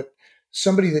insignificant, but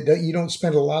somebody that you don't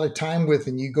spend a lot of time with,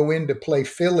 and you go in to play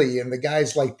Philly, and the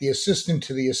guy's like the assistant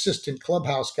to the assistant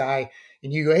clubhouse guy,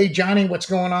 and you go, "Hey, Johnny, what's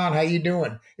going on? How you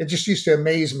doing?" It just used to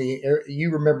amaze me.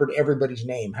 You remembered everybody's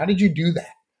name. How did you do that?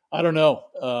 I don't know.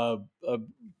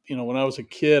 When I was a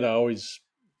kid, I always,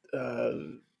 I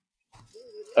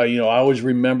always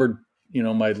remembered,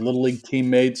 my little league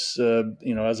teammates.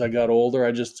 As I got older,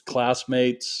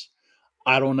 classmates.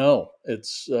 I don't know.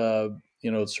 It's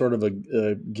it's sort of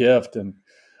a gift, and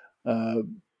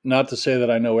not to say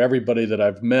that I know everybody that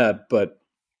I've met, but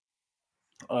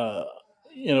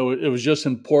it was just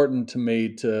important to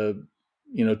me to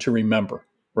to remember,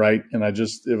 right? And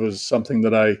it was something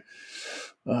that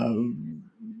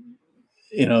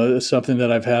it's something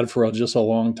that I've had for just a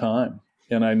long time.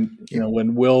 And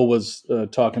when Will was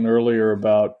talking earlier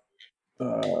about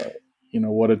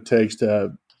what it takes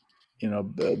to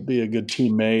be a good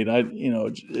teammate,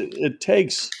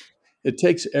 it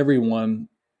takes everyone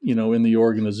in the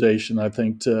organization, I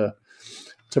think, to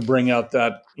bring out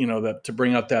that to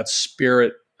bring out that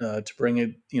spirit, to bring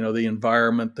it the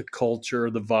environment, the culture,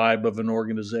 the vibe of an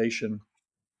organization.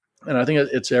 And I think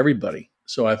it's everybody.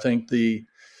 So I think the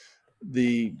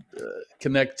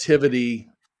connectivity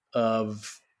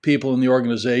of people in the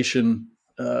organization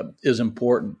is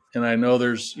important. And I know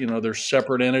there's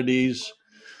separate entities.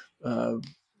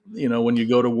 When you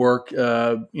go to work,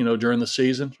 during the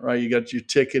season, right? You got your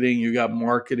ticketing, you got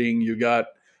marketing, you got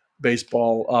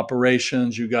baseball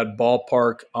operations, you got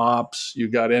ballpark ops, you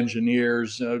got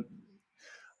engineers.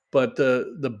 But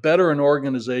the better an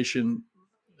organization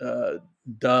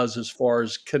does as far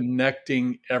as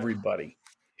connecting everybody,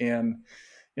 and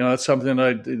that's something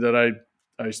that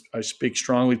I speak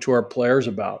strongly to our players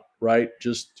about. Right?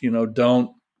 Just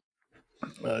don't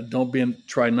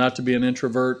try not to be an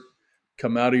introvert.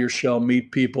 Come out of your shell,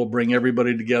 meet people, bring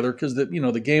everybody together, because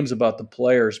the game's about the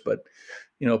players, but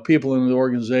people in the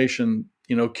organization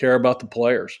care about the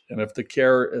players, and if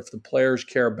the players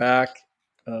care back,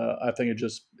 I think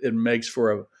it makes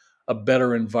for a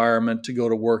better environment to go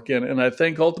to work in. And I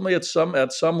think ultimately at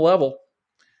some level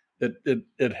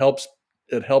it helps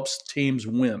teams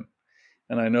win.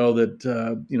 And I know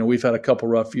that we've had a couple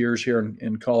rough years here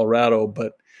in Colorado,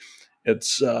 but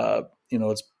it's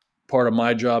it's part of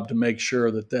my job to make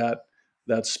sure that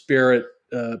spirit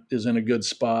is in a good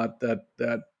spot,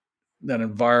 that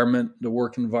environment, the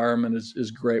work environment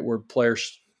is great, where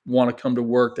players want to come to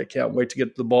work. They can't wait to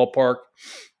get to the ballpark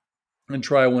and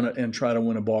try to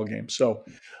win a ball game. So,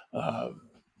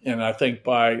 and I think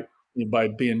by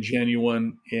being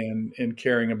genuine and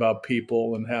caring about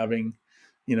people and having,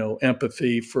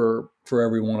 empathy for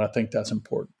everyone, I think that's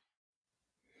important.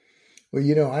 Well,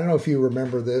 I don't know if you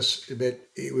remember this, but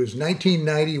it was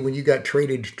 1990 when you got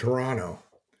traded to Toronto.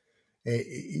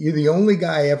 You're the only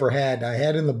guy I ever had. I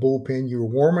had in the bullpen. You were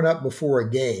warming up before a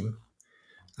game.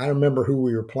 I don't remember who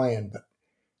we were playing, but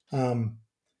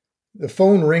the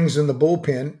phone rings in the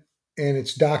bullpen, and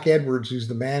it's Doc Edwards, who's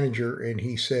the manager, and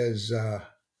he says,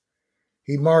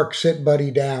 Mark, sit Buddy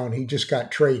down. He just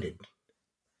got traded.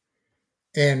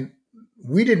 And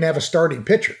we didn't have a starting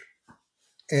pitcher.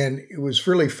 And it was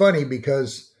really funny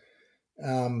because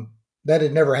that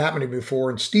had never happened to me before.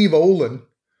 And Steve Olin,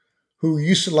 who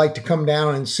used to like to come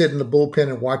down and sit in the bullpen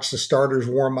and watch the starters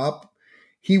warm up,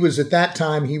 he was at that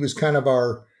time, he was kind of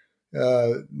our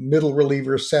middle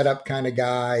reliever setup kind of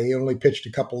guy. He only pitched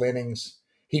a couple innings.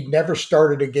 He'd never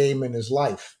started a game in his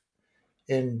life.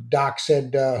 And Doc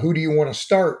said, who do you want to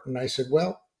start? And I said,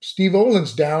 well, Steve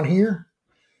Olin's down here.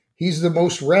 He's the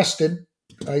most rested.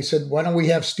 I said, why don't we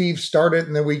have Steve start it,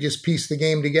 and then we just piece the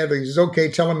game together. He says, okay,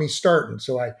 tell him he's starting.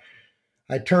 So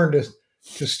I turned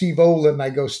to Steve Olin, and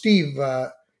I go, Steve,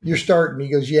 you're starting.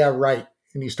 He goes, yeah, right.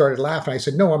 And he started laughing. I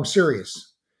said, no, I'm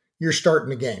serious. You're starting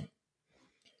the game.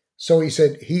 So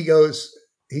he goes,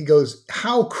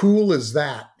 how cool is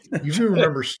that? You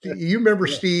remember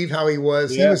Steve, how he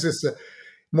was? Yeah. He was just the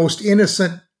most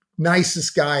innocent,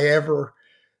 nicest guy ever,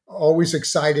 always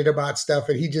excited about stuff.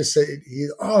 And he just said,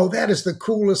 oh, that is the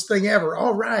coolest thing ever.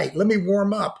 All right, let me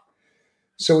warm up.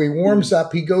 So he warms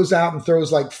up. He goes out and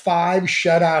throws like 5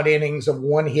 shutout innings of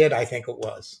 1 hit, I think it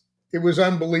was. It was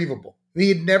unbelievable. He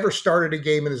had never started a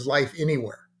game in his life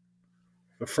anywhere.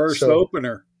 The first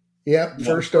opener. Yeah,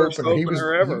 first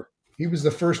opener ever. He was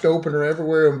the first opener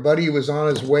everywhere, and Buddy was on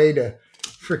his way to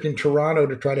freaking Toronto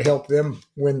to try to help them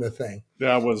win the thing.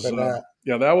 That was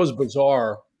that was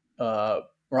bizarre, right?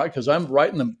 Because I'm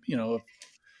right in the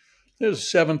it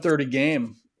was a 7:30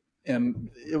 game,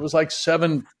 and it was like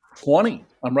 7:20.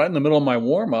 I'm right in the middle of my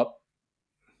warm up,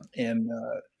 and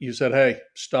you said, "Hey,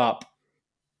 stop."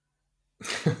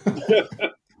 I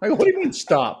go, "What do you mean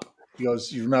stop?" He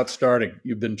goes, "You're not starting.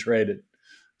 You've been traded."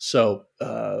 So.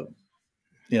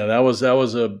 That was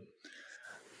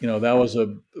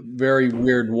a very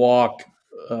weird walk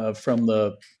from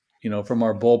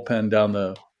our bullpen down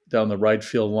the right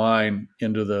field line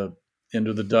into the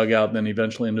dugout, and then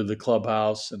eventually into the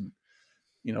clubhouse, and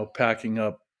packing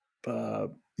up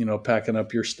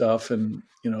your stuff, and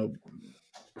the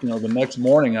next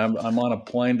morning I'm on a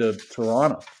plane to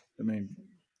Toronto. I mean,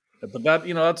 but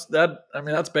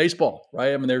that's baseball,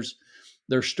 right? I mean, there's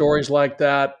stories like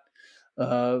that.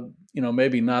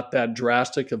 Maybe not that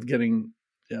drastic of getting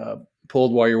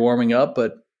pulled while you're warming up,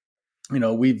 but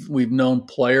we've known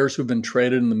players who've been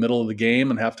traded in the middle of the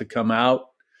game and have to come out.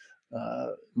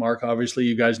 Mark, obviously,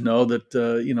 you guys know that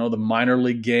the minor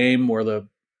league game where the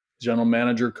general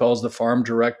manager calls the farm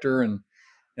director and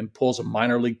pulls a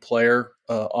minor league player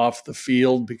off the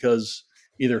field because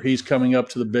either he's coming up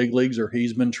to the big leagues or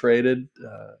he's been traded,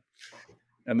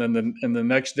 and then the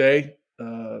next day,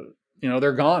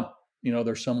 they're gone.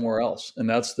 They're somewhere else. And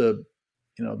that's the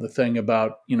thing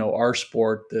about, our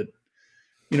sport that,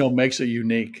 makes it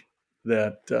unique,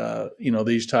 that,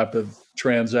 these type of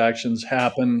transactions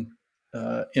happen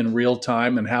in real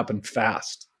time and happen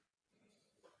fast.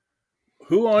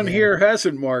 Who on here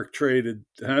hasn't Mark traded,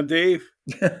 huh, Dave?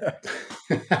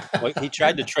 Well, he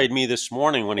tried to trade me this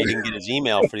morning when he didn't get his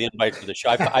email for the invite for the show.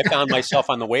 I found myself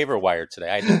on the waiver wire today.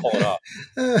 I had to pull it off.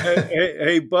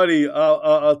 Hey, buddy,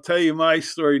 I'll tell you my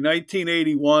story.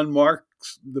 1981,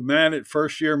 Mark's the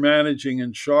first year managing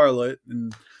in Charlotte,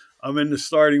 and I'm in the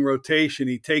starting rotation.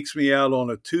 He takes me out on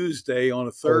a Tuesday, on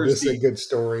a Thursday. This is a good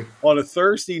story. On a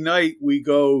Thursday night, we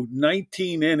go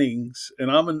 19 innings,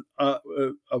 and I'm a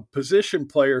position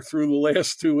player through the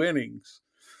last 2 innings.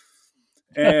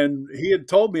 And he had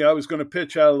told me I was going to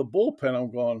pitch out of the bullpen.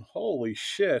 I'm going, holy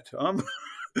shit!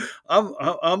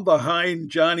 I'm behind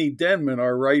Johnny Denman,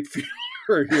 our right fielder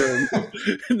here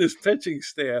in this pitching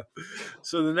staff.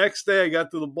 So the next day, I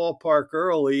got to the ballpark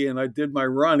early, and I did my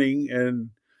running, and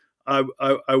I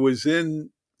was in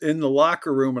the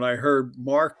locker room, and I heard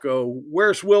Mark go,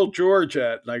 "Where's Will George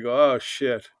at?" And I go, "Oh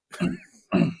shit,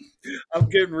 I'm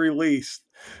getting released."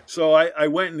 So I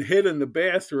went and hid in the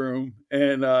bathroom,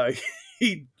 and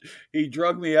he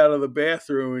drug me out of the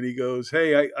bathroom, and he goes,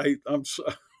 "Hey, I'm so,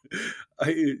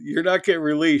 you're not getting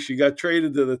released. You got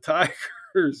traded to the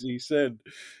Tigers," he said.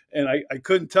 And I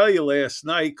couldn't tell you last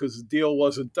night because the deal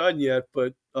wasn't done yet,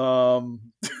 but I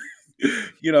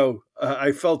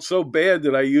felt so bad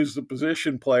that I used the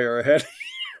position player ahead.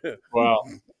 Wow.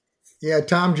 Yeah,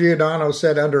 Tom Giordano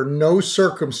said under no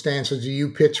circumstances do you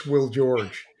pitch Will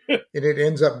George. and it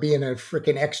ends up being a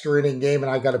freaking extra inning game,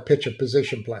 and I got to pitch a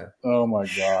position player. Oh my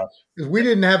gosh! Because we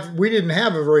didn't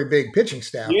have a very big pitching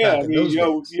staff Yeah, back in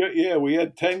those days. yeah, we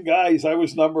had 10 guys. I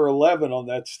was number 11 on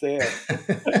that staff.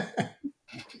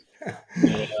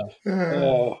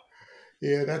 Yeah.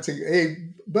 Yeah, hey,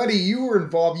 buddy, you were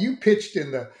involved. You pitched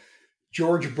in the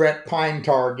George Brett Pine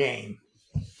Tar game.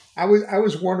 I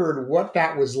was wondering what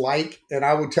that was like, and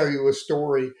I will tell you a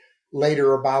story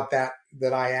later about that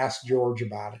I asked George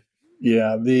about it.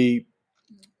 Yeah,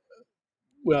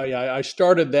 I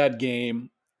started that game,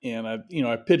 and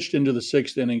I pitched into the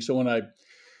sixth inning. So when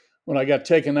I got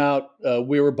taken out,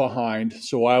 we were behind.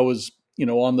 So I was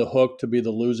on the hook to be the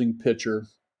losing pitcher.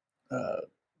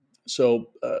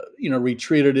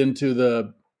 Retreated into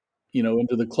the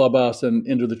clubhouse and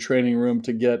into the training room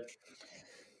to get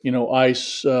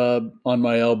ice on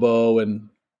my elbow and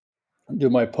do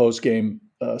my post game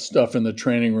stuff in the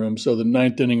training room. So the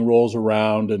ninth inning rolls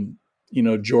around, and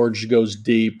George goes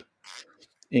deep,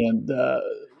 and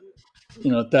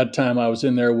at that time I was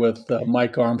in there with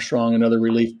Mike Armstrong, another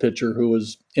relief pitcher who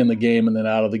was in the game and then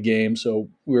out of the game. So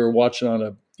we were watching on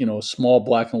a small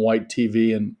black and white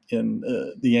TV in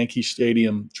the Yankee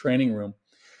Stadium training room.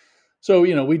 So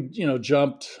we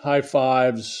jumped, high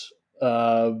fives,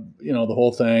 the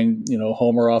whole thing.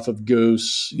 Homer off of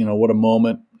Goose. What a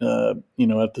moment.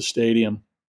 At the stadium,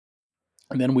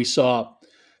 and then we saw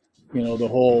the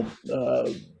whole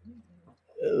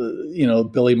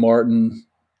Billy Martin,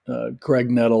 Greg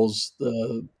Nettles,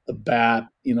 the bat.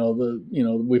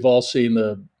 We've all seen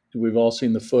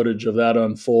the footage of that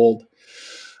unfold.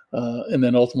 And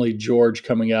then ultimately George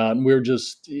coming out, and we're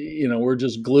just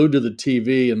glued to the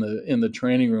TV in the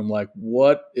training room, like,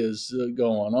 what is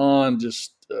going on?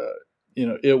 Just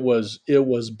it was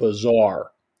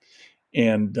bizarre,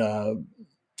 and I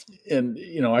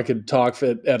could talk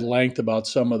at length about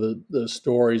some of the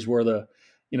stories where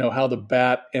how the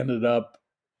bat ended up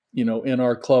in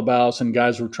our clubhouse, and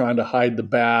guys were trying to hide the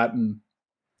bat, and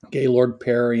Gaylord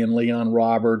Perry and Leon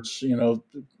Roberts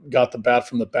got the bat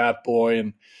from the bat boy,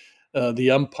 and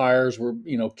the umpires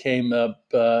came up,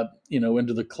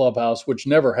 into the clubhouse, which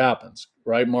never happens,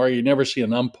 right, Mario? You never see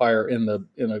an umpire in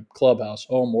a clubhouse,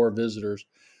 home or visitors,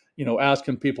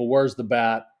 asking people, "Where's the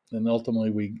bat?" And ultimately,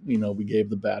 we gave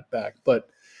the bat back. But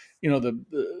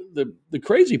the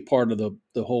crazy part of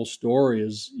the whole story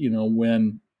is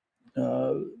when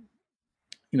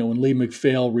Lee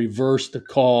McPhail reversed the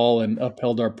call and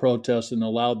upheld our protest and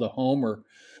allowed the homer,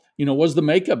 was the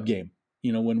makeup game.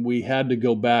 When we had to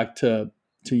go back to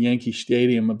Yankee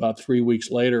Stadium about 3 weeks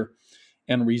later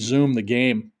and resume the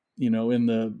game,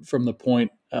 from the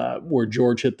point where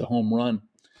George hit the home run.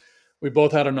 We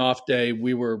both had an off day.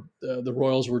 The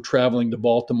Royals were traveling to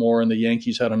Baltimore, and the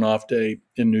Yankees had an off day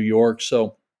in New York.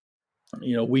 So,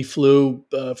 we flew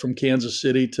from Kansas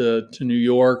City to New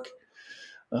York,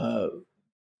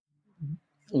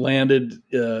 landed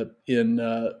in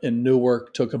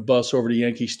Newark, took a bus over to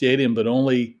Yankee Stadium, but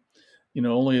only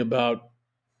about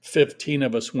 15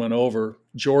 of us went over.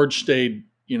 George stayed,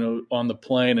 on the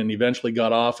plane, and eventually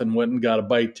got off and went and got a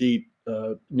bite to eat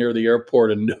near the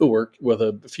airport in Newark with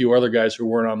a few other guys who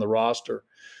weren't on the roster.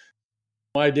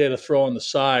 My day to throw on the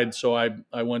side, so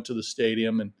I went to the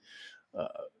stadium, and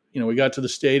we got to the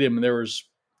stadium, and there was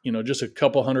just a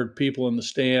couple hundred people in the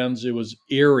stands. It was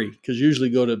eerie because usually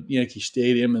go to Yankee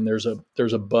Stadium and there's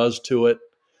a buzz to it,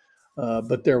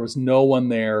 but there was no one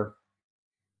there.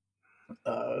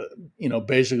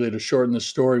 Basically, to shorten the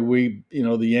story,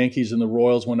 the Yankees and the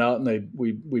Royals went out, and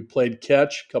we played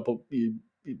catch.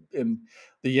 And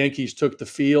the Yankees took the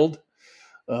field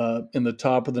in the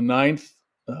top of the ninth.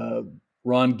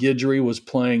 Ron Guidry was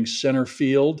playing center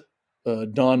field.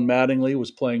 Don Mattingly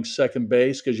was playing second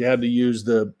base because you had to use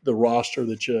the roster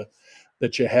that you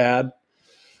had.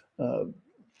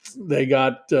 They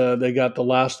got the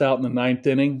last out in the ninth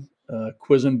inning.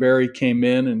 Quisenberry came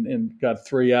in and got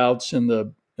 3 outs in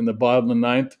the bottom of the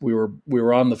ninth. We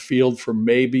were on the field for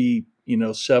maybe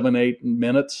 7-8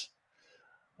 minutes.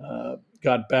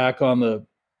 Got back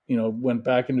went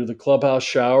back into the clubhouse,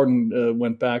 showered, and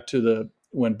went back to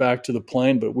the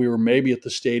plane. But we were maybe at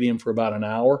the stadium for about an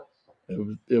hour.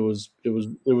 It was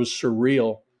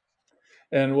surreal.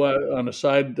 And on a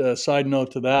side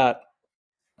note to that,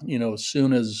 as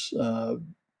soon as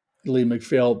Lee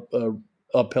McPhail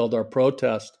upheld our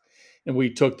protest and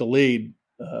we took the lead,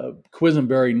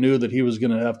 Quisenberry knew that he was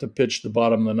going to have to pitch the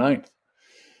bottom of the ninth.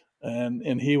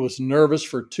 And he was nervous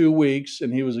for 2 weeks,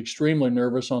 and he was extremely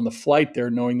nervous on the flight there,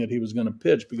 knowing that he was going to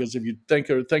pitch. Because if you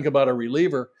think about a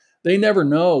reliever, they never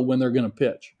know when they're going to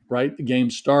pitch, right? The game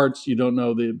starts, you don't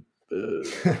know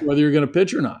whether you're going to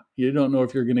pitch or not, You don't know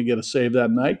if you're going to get a save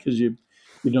that night because you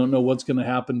don't know what's going to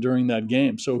happen during that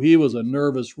game. So he was a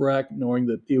nervous wreck knowing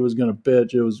that he was going to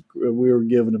pitch. We were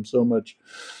giving him so much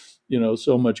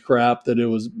crap that it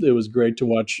was great to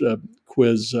watch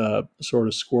Quiz sort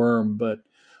of squirm. But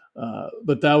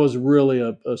that was really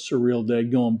a surreal day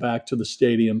going back to the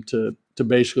stadium to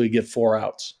basically get 4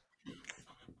 outs.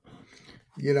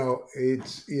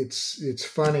 It's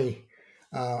funny.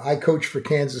 I coached for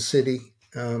Kansas City,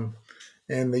 and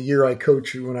the year I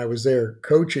coached, when I was there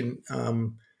coaching,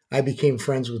 I became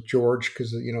friends with George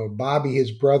because Bobby,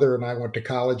 his brother, and I went to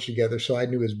college together, so I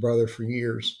knew his brother for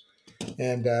years,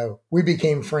 and we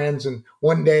became friends. And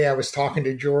one day I was talking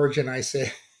to George, and I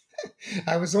said,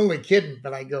 I was only kidding,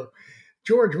 but I go,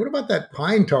 George, what about that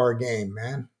Pine Tar game,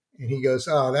 man? And he goes,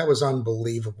 oh, that was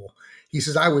unbelievable. He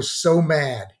says, I was so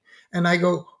mad. And I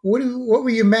go, what were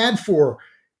you mad for?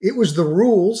 It was the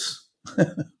rules.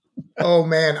 Oh,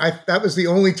 man. That was the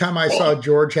only time I saw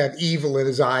George have evil in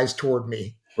his eyes toward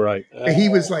me. Right. He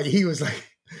was like,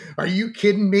 are you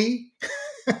kidding me?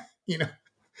 And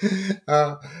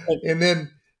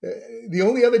then the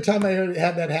only other time I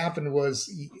had that happen was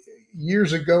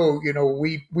years ago.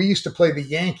 We used to play the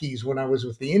Yankees when I was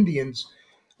with the Indians.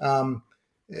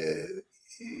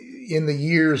 In the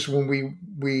years when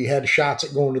we had shots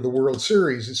at going to the World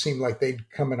Series, it seemed like they'd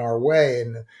come in our way.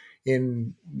 And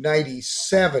in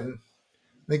 97,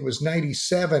 I think it was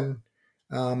 97,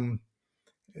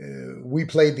 we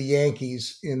played the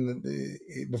Yankees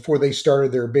before they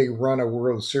started their big run of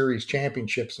World Series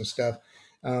championships and stuff.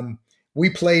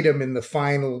 We played them in the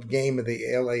final game of the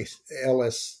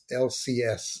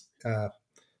LCS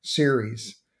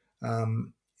series,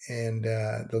 and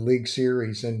the league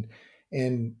series.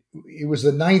 And it was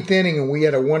the 9th inning, and we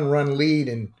had a 1-run lead,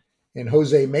 and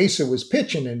Jose Mesa was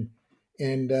pitching,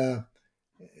 and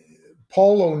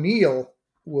Paul O'Neill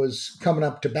was coming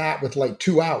up to bat with like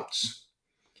 2 outs,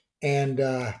 and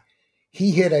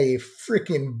he hit a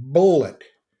freaking bullet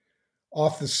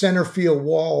off the center field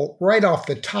wall, right off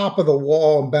the top of the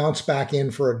wall, and bounced back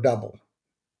in for a double.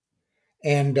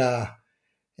 And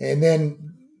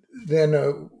then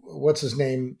what's his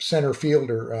name, center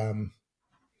fielder?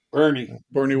 Bernie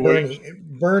White.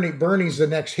 Bernie's the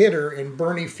next hitter, and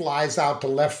Bernie flies out to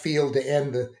left field to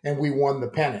end and we won the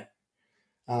pennant,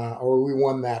 or we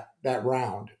won that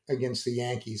round against the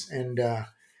Yankees.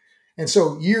 And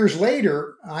so years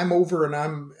later, I'm over and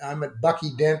I'm at Bucky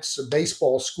Dent's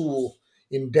baseball school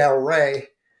in Delray,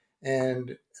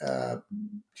 and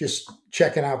just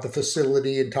checking out the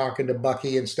facility and talking to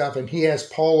Bucky and stuff. And he has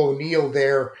Paul O'Neill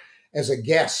there as a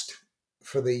guest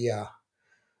for the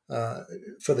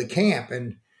camp,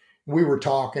 and we were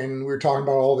talking about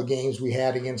all the games we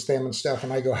had against them and stuff.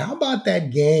 And I go, how about that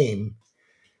game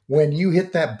when you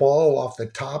hit that ball off the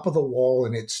top of the wall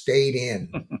and it stayed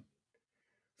in?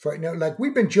 Like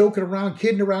we've been joking around,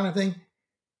 kidding around, and thing.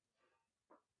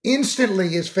 Instantly,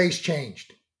 his face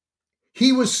changed.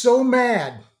 He was so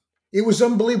mad. It was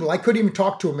unbelievable. I couldn't even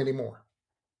talk to him anymore.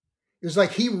 It was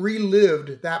like he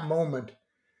relived that moment,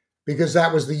 because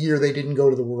that was the year they didn't go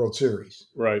to the World Series.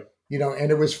 Right. And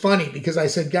it was funny because I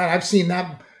said, God, I've seen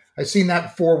that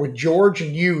before with George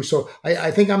and you. So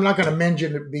I think I'm not going to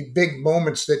mention the big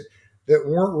moments that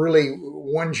weren't really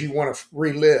ones you want to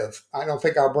relive. I don't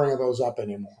think I'll bring those up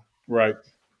anymore. Right.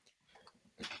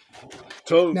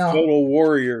 Total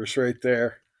warriors right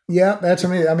there. Yeah, that's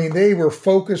amazing. I mean, they were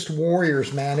focused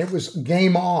warriors, man. It was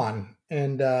game on.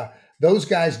 And those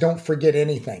guys don't forget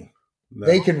anything. No.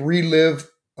 They can relive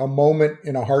a moment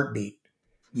in a heartbeat.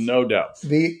 No doubt.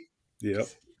 Yep.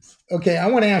 Okay, I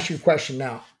want to ask you a question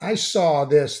now. I saw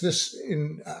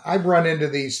I've run into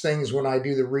these things when I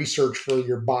do the research for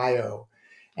your bio,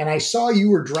 and I saw you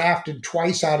were drafted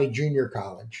twice out of junior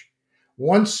college,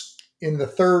 once in the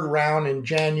 3rd round in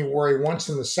January, once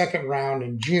in the 2nd round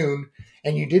in June,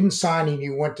 and you didn't sign and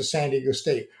you went to San Diego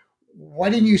State. Why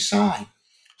didn't you sign?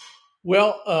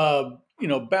 Well,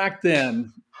 back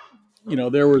then,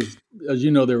 there was, as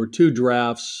there were 2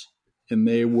 drafts, and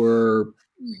they were,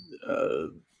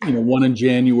 one in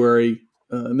January,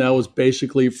 and that was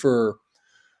basically for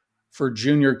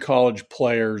junior college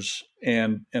players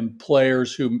and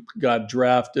players who got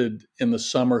drafted in the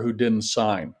summer who didn't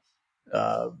sign.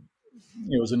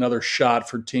 It was another shot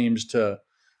for teams to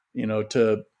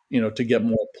get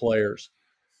more players.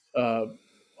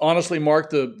 Honestly, Mark,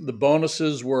 the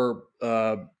bonuses were.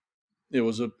 It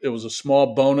was a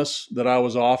small bonus that I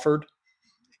was offered,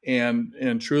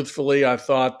 and truthfully, I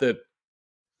thought that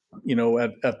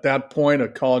at that point, a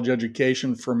college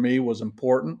education for me was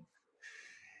important,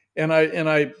 and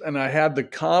I had the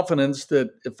confidence that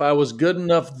if I was good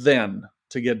enough then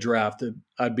to get drafted.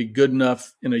 I'd be good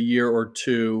enough in a year or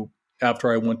two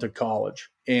after I went to college.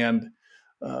 And,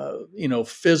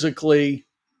 physically,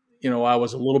 I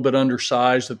was a little bit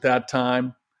undersized at that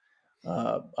time.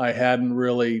 I hadn't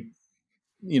really,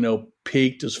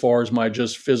 peaked as far as my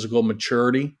just physical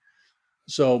maturity.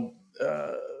 So,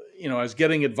 I was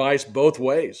getting advice both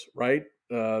ways, right?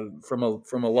 From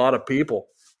a lot of people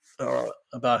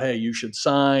about, hey, you should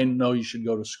sign. No, you should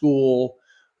go to school.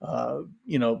 I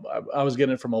was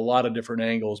getting it from a lot of different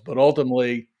angles, but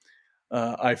ultimately,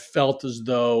 I felt as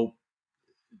though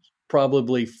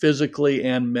probably physically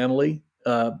and mentally,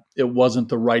 it wasn't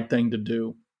the right thing to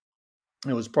do.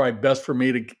 It was probably best for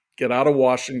me to get out of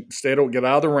Washington State, get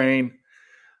out of the rain,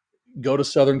 go to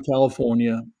Southern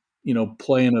California,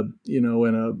 play in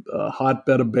a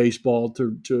hotbed of baseball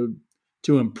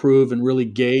to improve and really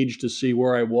gauge to see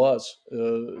where I was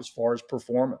as far as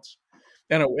performance,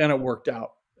 and it worked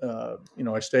out.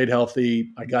 I stayed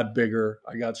healthy, I got bigger,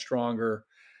 I got stronger.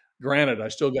 Granted, I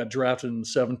still got drafted in the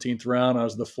 17th round. I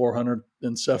was the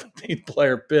 417th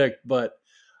player picked, but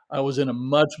I was in a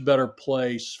much better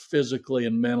place physically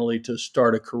and mentally to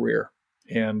start a career.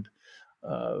 And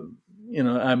I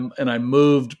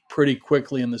moved pretty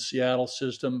quickly in the Seattle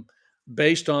system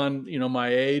based on my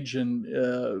age and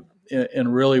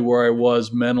really where I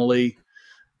was mentally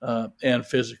and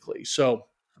physically. So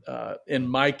in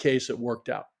my case, it worked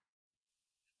out.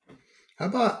 How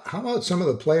about some of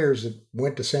the players that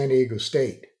went to San Diego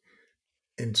State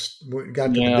and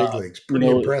got to the big leagues? Pretty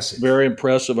impressive. Very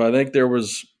impressive. I think there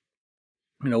was,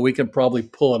 we can probably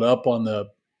pull it up on the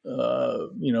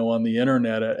on the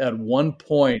internet. At one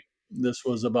point, this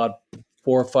was about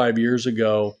 4 or 5 years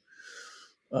ago,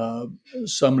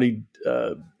 somebody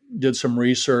did some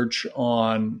research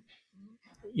on,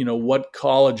 what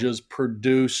colleges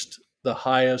produced the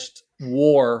highest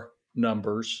WAR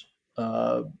numbers,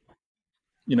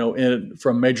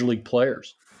 from major league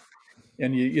players.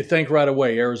 And you think right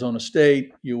away, Arizona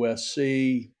State,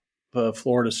 USC,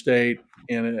 Florida State.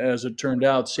 And as it turned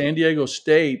out, San Diego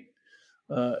State,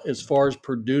 as far as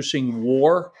producing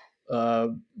WAR,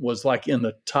 was like in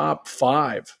the top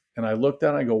 5. And I looked at it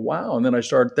and I go, wow. And then I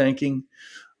started thinking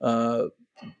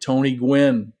Tony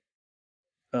Gwynn,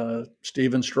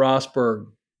 Steven Strasburg,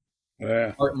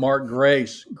 Mark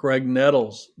Grace, Greg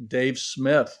Nettles, Dave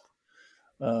Smith,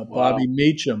 Bobby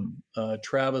Meacham,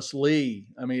 Travis Lee.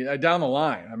 I mean, down the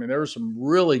line. I mean, there were some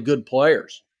really good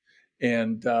players,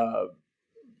 and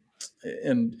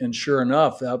sure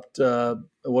enough, that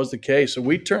was the case. So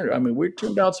we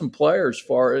turned out some players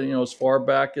as far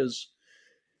back as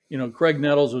Craig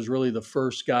Nettles was really the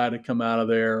first guy to come out of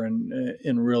there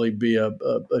and really be a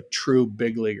true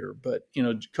big leaguer. But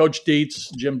Coach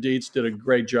Dietz, Jim Dietz, did a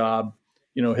great job.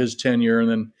 His tenure,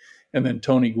 and then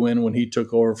Tony Gwynn, when he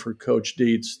took over for Coach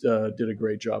Dietz, did a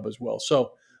great job as well.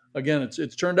 So again,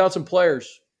 it's turned out some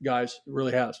players, guys. It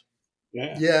really has.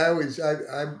 Yeah,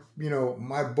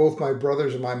 both my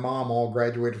brothers and my mom all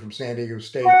graduated from San Diego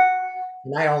State,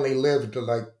 and I only lived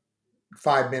like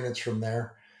 5 minutes from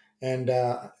there. And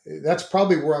that's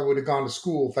probably where I would have gone to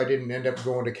school if I didn't end up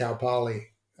going to Cal Poly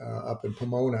up in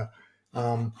Pomona.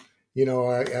 I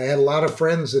had a lot of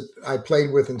friends that I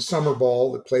played with in summer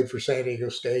ball that played for San Diego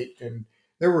State, and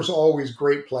there was always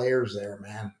great players there,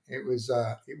 man. It was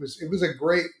a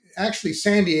great, actually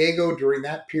San Diego during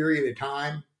that period of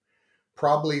time,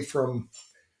 probably from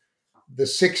the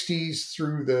 60s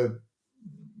through the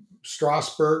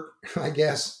Strasburg, I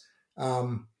guess.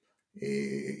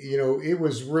 It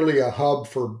was really a hub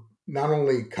for not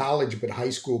only college but high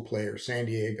school players, San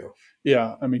Diego.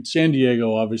 Yeah, I mean, San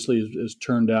Diego obviously has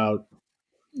turned out,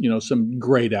 some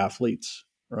great athletes,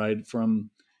 right?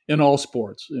 From in all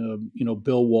sports,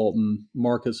 Bill Walton,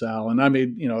 Marcus Allen.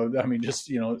 In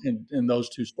those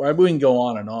two sports, we can go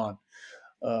on and on.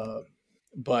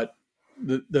 But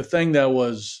the thing that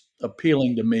was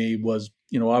appealing to me was,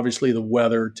 obviously the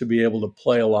weather, to be able to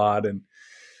play a lot,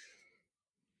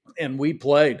 and we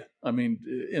played. I mean,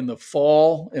 in the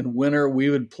fall and winter, we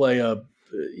would play a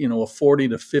 40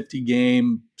 to 50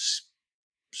 game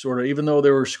sort of, even though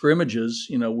there were scrimmages,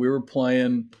 we were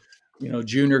playing,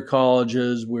 junior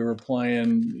colleges, we were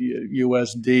playing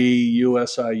USD,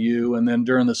 USIU. And then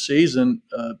during the season,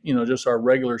 just our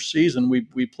regular season,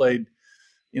 we played,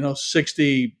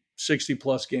 60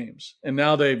 plus games. And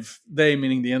now they,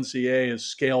 meaning the NCAA, has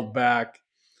scaled back,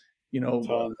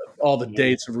 all the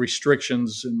dates of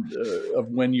restrictions and of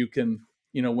when you can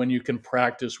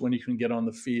practice, when you can get on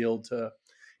the field to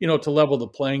level the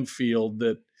playing field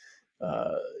that,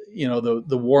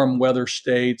 the warm weather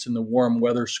states and the warm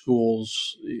weather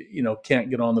schools, can't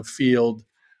get on the field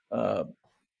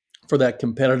for that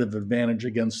competitive advantage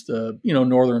against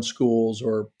northern schools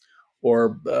or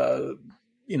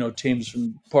teams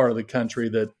from part of the country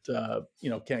that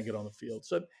can't get on the field.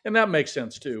 So, and that makes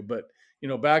sense too. But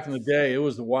back in the day, it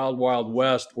was the wild, wild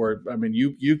west where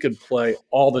you could play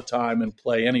all the time and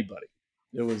play anybody.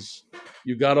 It was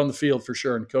you got on the field for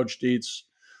sure. And Coach Dietz,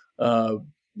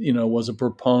 was a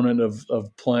proponent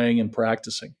of playing and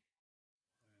practicing.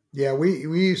 Yeah, we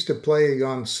used to play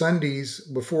on Sundays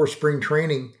before spring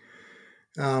training.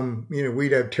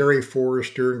 We'd have Terry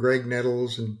Forrester and Greg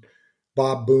Nettles and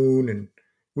Bob Boone, and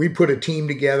we'd put a team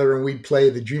together and we'd play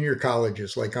the junior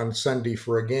colleges like on Sunday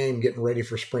for a game, getting ready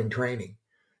for spring training.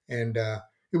 And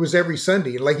it was every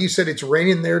Sunday. And like you said, it's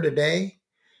raining there today.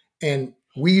 And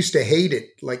we used to hate it.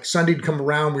 Like Sunday'd come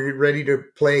around, we were ready to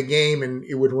play a game and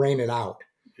it would rain it out.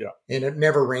 Yeah. And it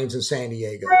never rains in San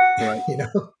Diego. Right.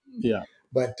 Yeah.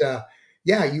 But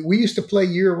we used to play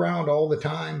year round all the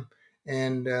time.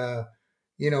 And,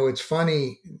 it's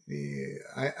funny.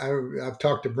 I've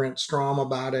talked to Brent Strom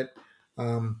about it.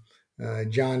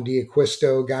 John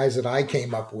D'Acquisto, guys that I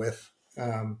came up with,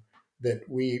 that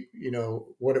we,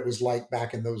 what it was like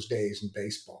back in those days in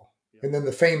baseball. Yeah. And then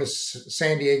the famous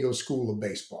San Diego School of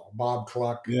Baseball, Bob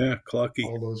Cluck. Yeah, Clucky.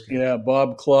 All those guys. Yeah,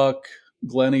 Bob Cluck,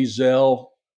 Glenn Ezell,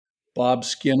 Bob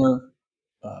Skinner.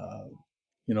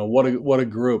 What a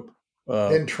group.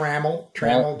 Then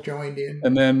Trammell joined in.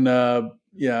 And then,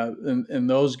 and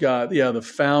those guys, the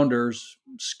founders,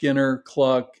 Skinner,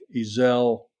 Cluck,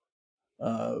 Ezell,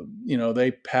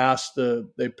 they passed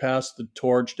the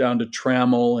torch down to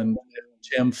Trammell and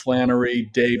Tim Flannery,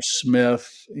 Dave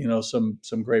Smith,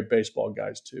 some great baseball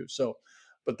guys too. So,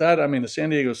 but the San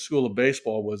Diego School of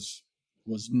Baseball was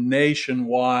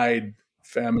nationwide.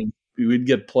 We'd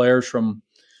get players from,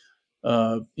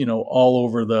 all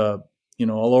over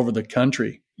the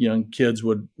country. Young kids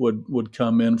would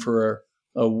come in for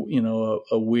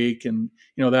a week, and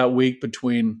that week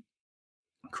between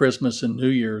Christmas and New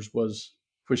Year's was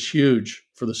huge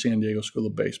for the San Diego School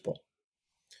of Baseball.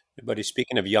 Buddy,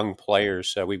 speaking of young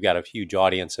players, we've got a huge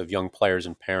audience of young players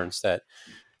and parents that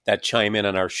chime in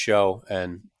on our show,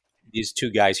 and these two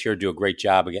guys here do a great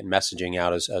job of getting messaging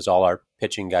out as all our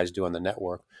pitching guys do on the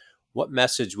network. What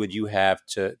message would you have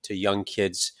to young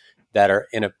kids that are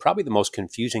in probably the most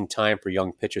confusing time for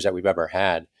young pitchers that we've ever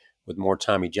had, with more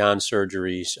Tommy John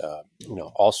surgeries,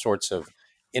 all sorts of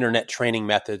internet training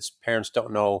methods? Parents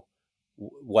don't know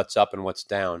what's up and what's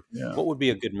down. Yeah. What would be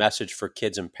a good message for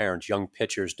kids and parents, young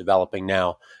pitchers developing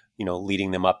now, leading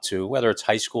them up to whether it's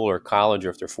high school or college, or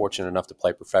if they're fortunate enough to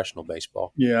play professional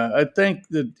baseball? Yeah, I think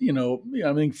that,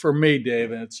 for me,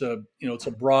 Dave, it's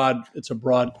a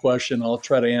broad question. I'll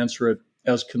try to answer it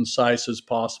as concise as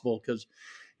possible, because,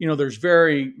 there's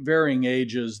very varying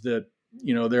ages that,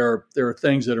 there are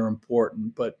things that are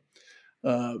important. But,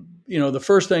 the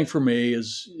first thing for me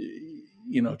is,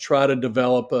 try to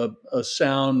develop a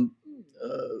sound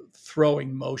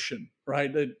throwing motion,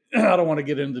 right? I don't want to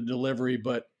get into delivery,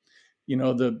 but,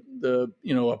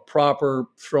 a proper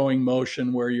throwing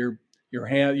motion where your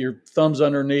thumb's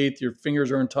underneath, your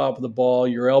fingers are on top of the ball,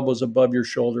 your elbows above your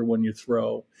shoulder when you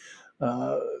throw,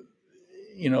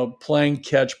 playing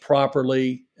catch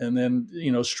properly, and then,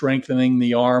 strengthening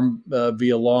the arm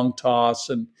via long toss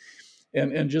and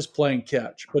just playing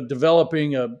catch, but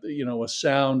developing a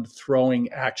sound throwing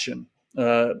action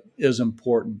is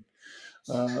important.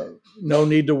 No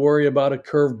need to worry about a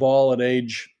curve ball at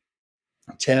age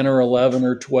 10 or 11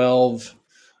 or 12.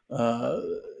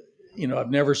 I've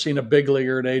never seen a big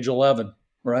leaguer at age 11,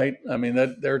 right?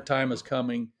 That their time is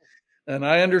coming. And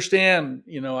I understand,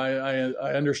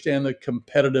 I understand the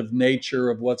competitive nature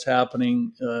of what's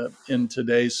happening in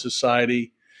today's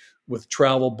society with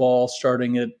travel ball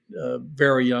starting at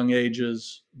very young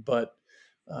ages. But,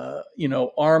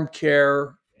 arm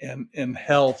care and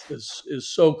health is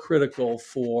so critical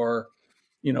for,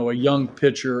 a young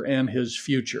pitcher and his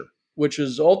future, which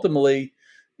is ultimately,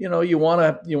 you want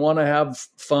to have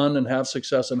fun and have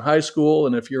success in high school.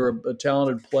 And if you're a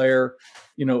talented player,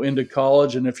 into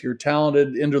college, and if you're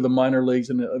talented, into the minor leagues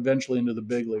and eventually into the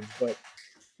big leagues. But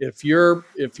if you're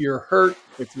hurt,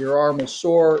 if your arm is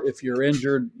sore, if you're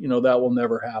injured, that will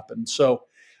never happen. So,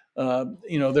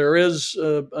 there is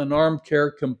an arm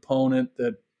care component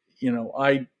that,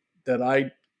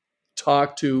 I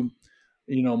talk to,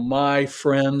 my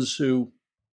friends who,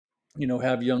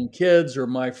 have young kids, or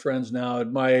my friends now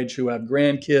at my age who have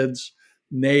grandkids,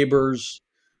 neighbors,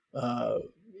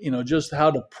 just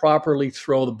how to properly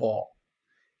throw the ball.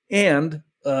 And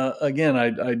again,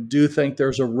 I do think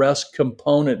there's a rest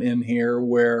component in here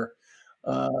where,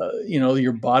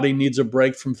 your body needs a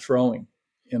break from throwing.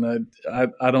 And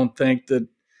I don't think that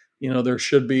there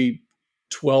should be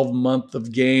 12-month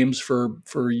of games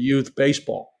for youth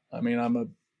baseball. I mean, I'm a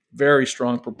very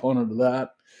strong proponent of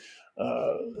that.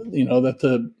 That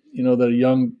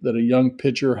a young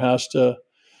pitcher has to,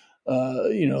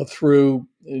 through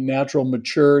natural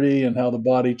maturity and how the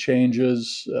body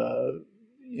changes,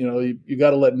 you got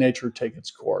to let nature take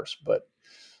its course. But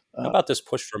how about this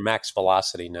push for max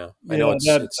velocity now? I know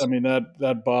yeah, it's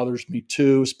that bothers me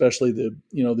too, especially the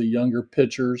younger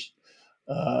pitchers.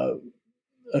 Uh,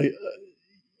 I,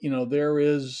 there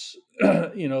is,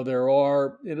 there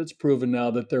are, and it's proven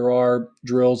now that there are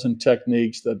drills and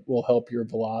techniques that will help your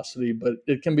velocity, but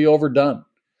it can be overdone.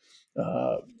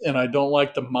 And I don't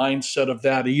like the mindset of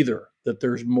that either, that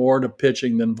there's more to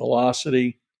pitching than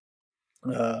velocity.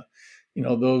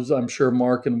 Those, I'm sure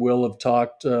Mark and Will have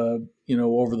talked,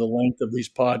 over the length of these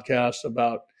podcasts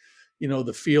about,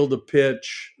 the field of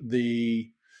pitch,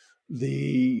 the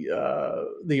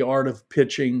art of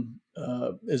pitching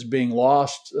is being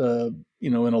lost, in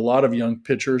a lot of young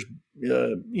pitchers,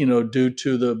 due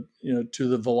to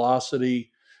the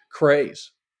velocity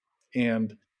craze,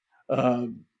 and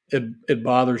it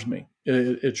bothers me.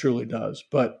 It truly does.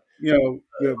 But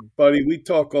buddy, we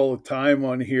talk all the time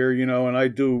on here, and I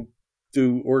do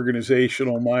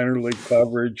organizational minor league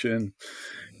coverage, and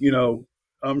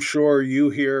I'm sure you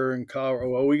hear in Colorado,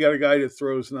 well, we got a guy that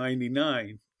throws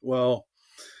 99. Well,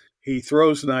 he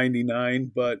throws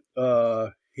 99, but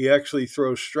he actually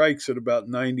throws strikes at about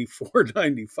 94,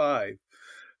 95.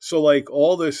 So, like,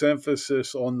 all this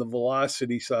emphasis on the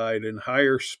velocity side and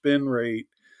higher spin rate,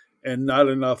 and not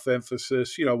enough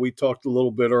emphasis. We talked a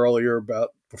little bit earlier about,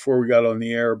 before we got on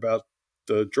the air, about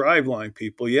the driveline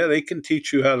people. Yeah, they can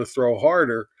teach you how to throw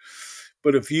harder,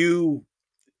 but if you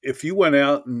went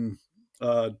out and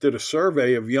did a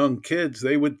survey of young kids,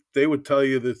 they would tell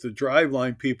you that the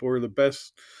driveline people are the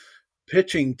best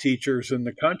pitching teachers in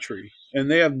the country, and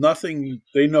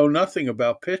they know nothing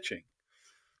about pitching.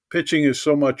 Pitching is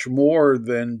so much more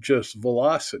than just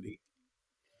velocity.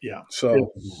 Yeah.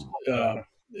 So I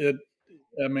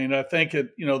think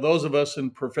those of us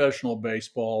in professional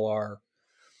baseball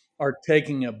are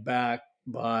taken aback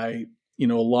by, a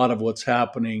lot of what's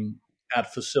happening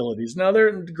at facilities. Now,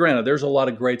 granted, there's a lot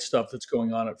of great stuff that's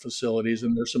going on at facilities,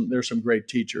 and there's some great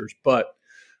teachers, but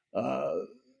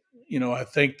I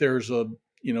think there's a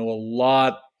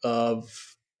lot of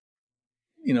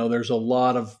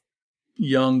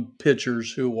young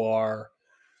pitchers who are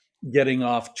getting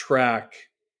off track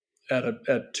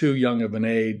at too young of an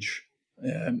age,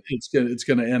 and it's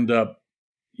going to end up,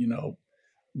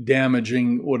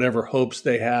 damaging whatever hopes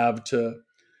they have to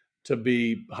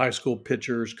be high school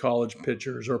pitchers, college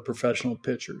pitchers, or professional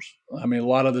pitchers. I mean, a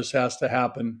lot of this has to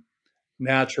happen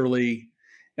naturally,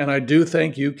 and I do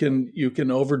think you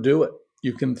can overdo it.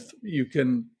 You can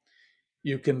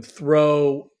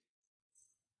throw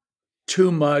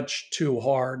too much too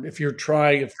hard if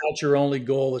that's your only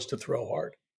goal is to throw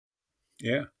hard.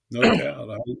 Yeah, no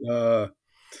doubt.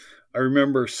 I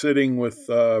remember sitting with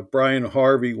Brian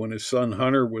Harvey when his son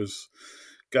Hunter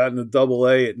got into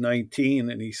Double-A at 19,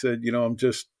 and he said,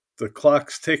 the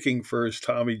clock's ticking for his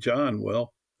Tommy John,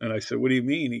 Will. And I said, what do you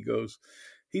mean? He goes,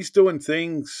 he's doing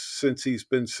things since he's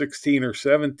been 16 or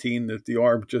 17 that the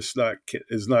arm just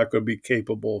is not going to be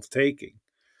capable of taking.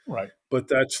 Right. But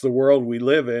that's the world we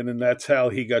live in, and that's how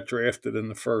he got drafted in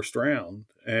the first round.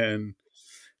 And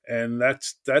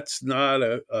that's not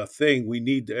a thing. We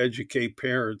need to educate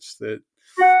parents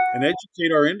and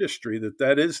educate our industry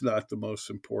that is not the most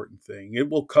important thing. It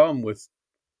will come with,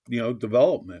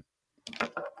 development.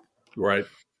 Right.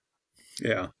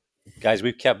 Yeah. Guys,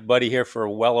 we've kept Buddy here for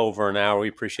well over an hour. We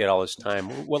appreciate all his time.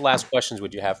 What last questions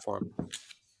would you have for him?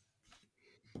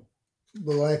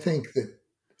 Well, I think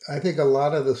a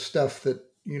lot of the stuff that,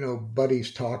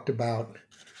 Buddy's talked about,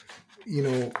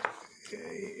 the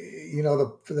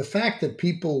fact that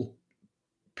people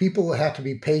have to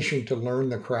be patient to learn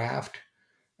the craft.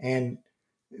 And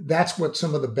that's what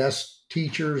some of the best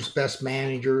teachers, best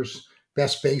managers,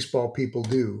 best baseball people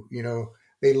do.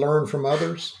 They learn from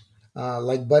others,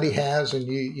 like Buddy has, and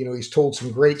he's told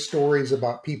some great stories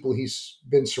about people he's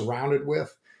been surrounded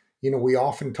with. We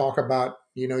often talk about,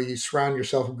 you surround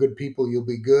yourself with good people, you'll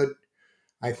be good.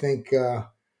 I think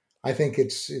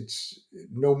it's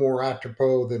no more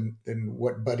apropos than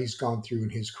what Buddy's gone through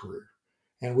in his career,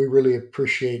 and we really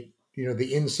appreciate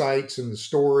the insights and the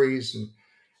stories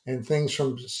and things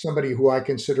from somebody who I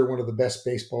consider one of the best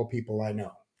baseball people I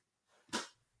know.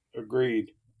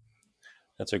 Agreed.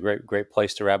 That's a great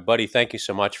place to wrap. Buddy, thank you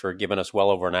so much for giving us well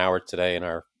over an hour today, and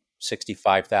our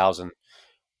 65,000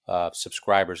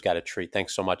 subscribers got a treat.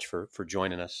 Thanks so much for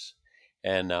joining us.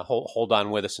 and hold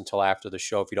on with us until after the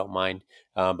show if you don't mind.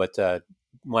 But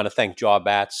want to thank Jaw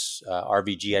Bats,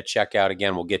 RVG at checkout.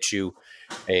 Again, we'll get you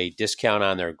a discount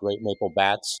on their Great Maple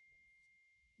bats.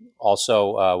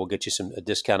 Also, we'll get you a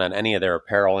discount on any of their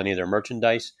apparel, any of their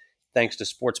merchandise. Thanks to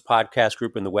Sports Podcast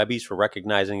Group and the Webbies for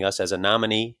recognizing us as a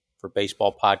nominee for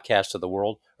Baseball Podcast of the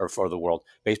World, or for the World,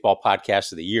 Baseball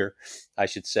Podcast of the Year, I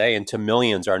should say. And to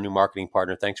Millions, our new marketing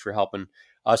partner, thanks for helping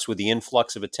us with the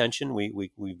influx of attention.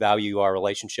 We value our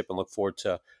relationship and look forward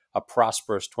to a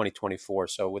prosperous 2024.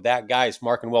 So with that, guys,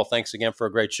 Mark and Will, thanks again for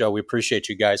a great show. We appreciate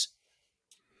you guys.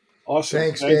 Awesome.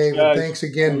 Thanks Dave. Thanks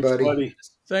again, buddy.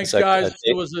 Thanks, guys.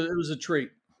 It was a treat.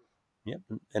 Yep.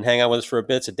 And hang on with us for a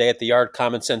bit. It's a day at the yard,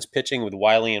 Common Sense Pitching with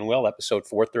Wiley and Will, episode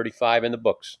 435 in the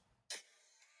books.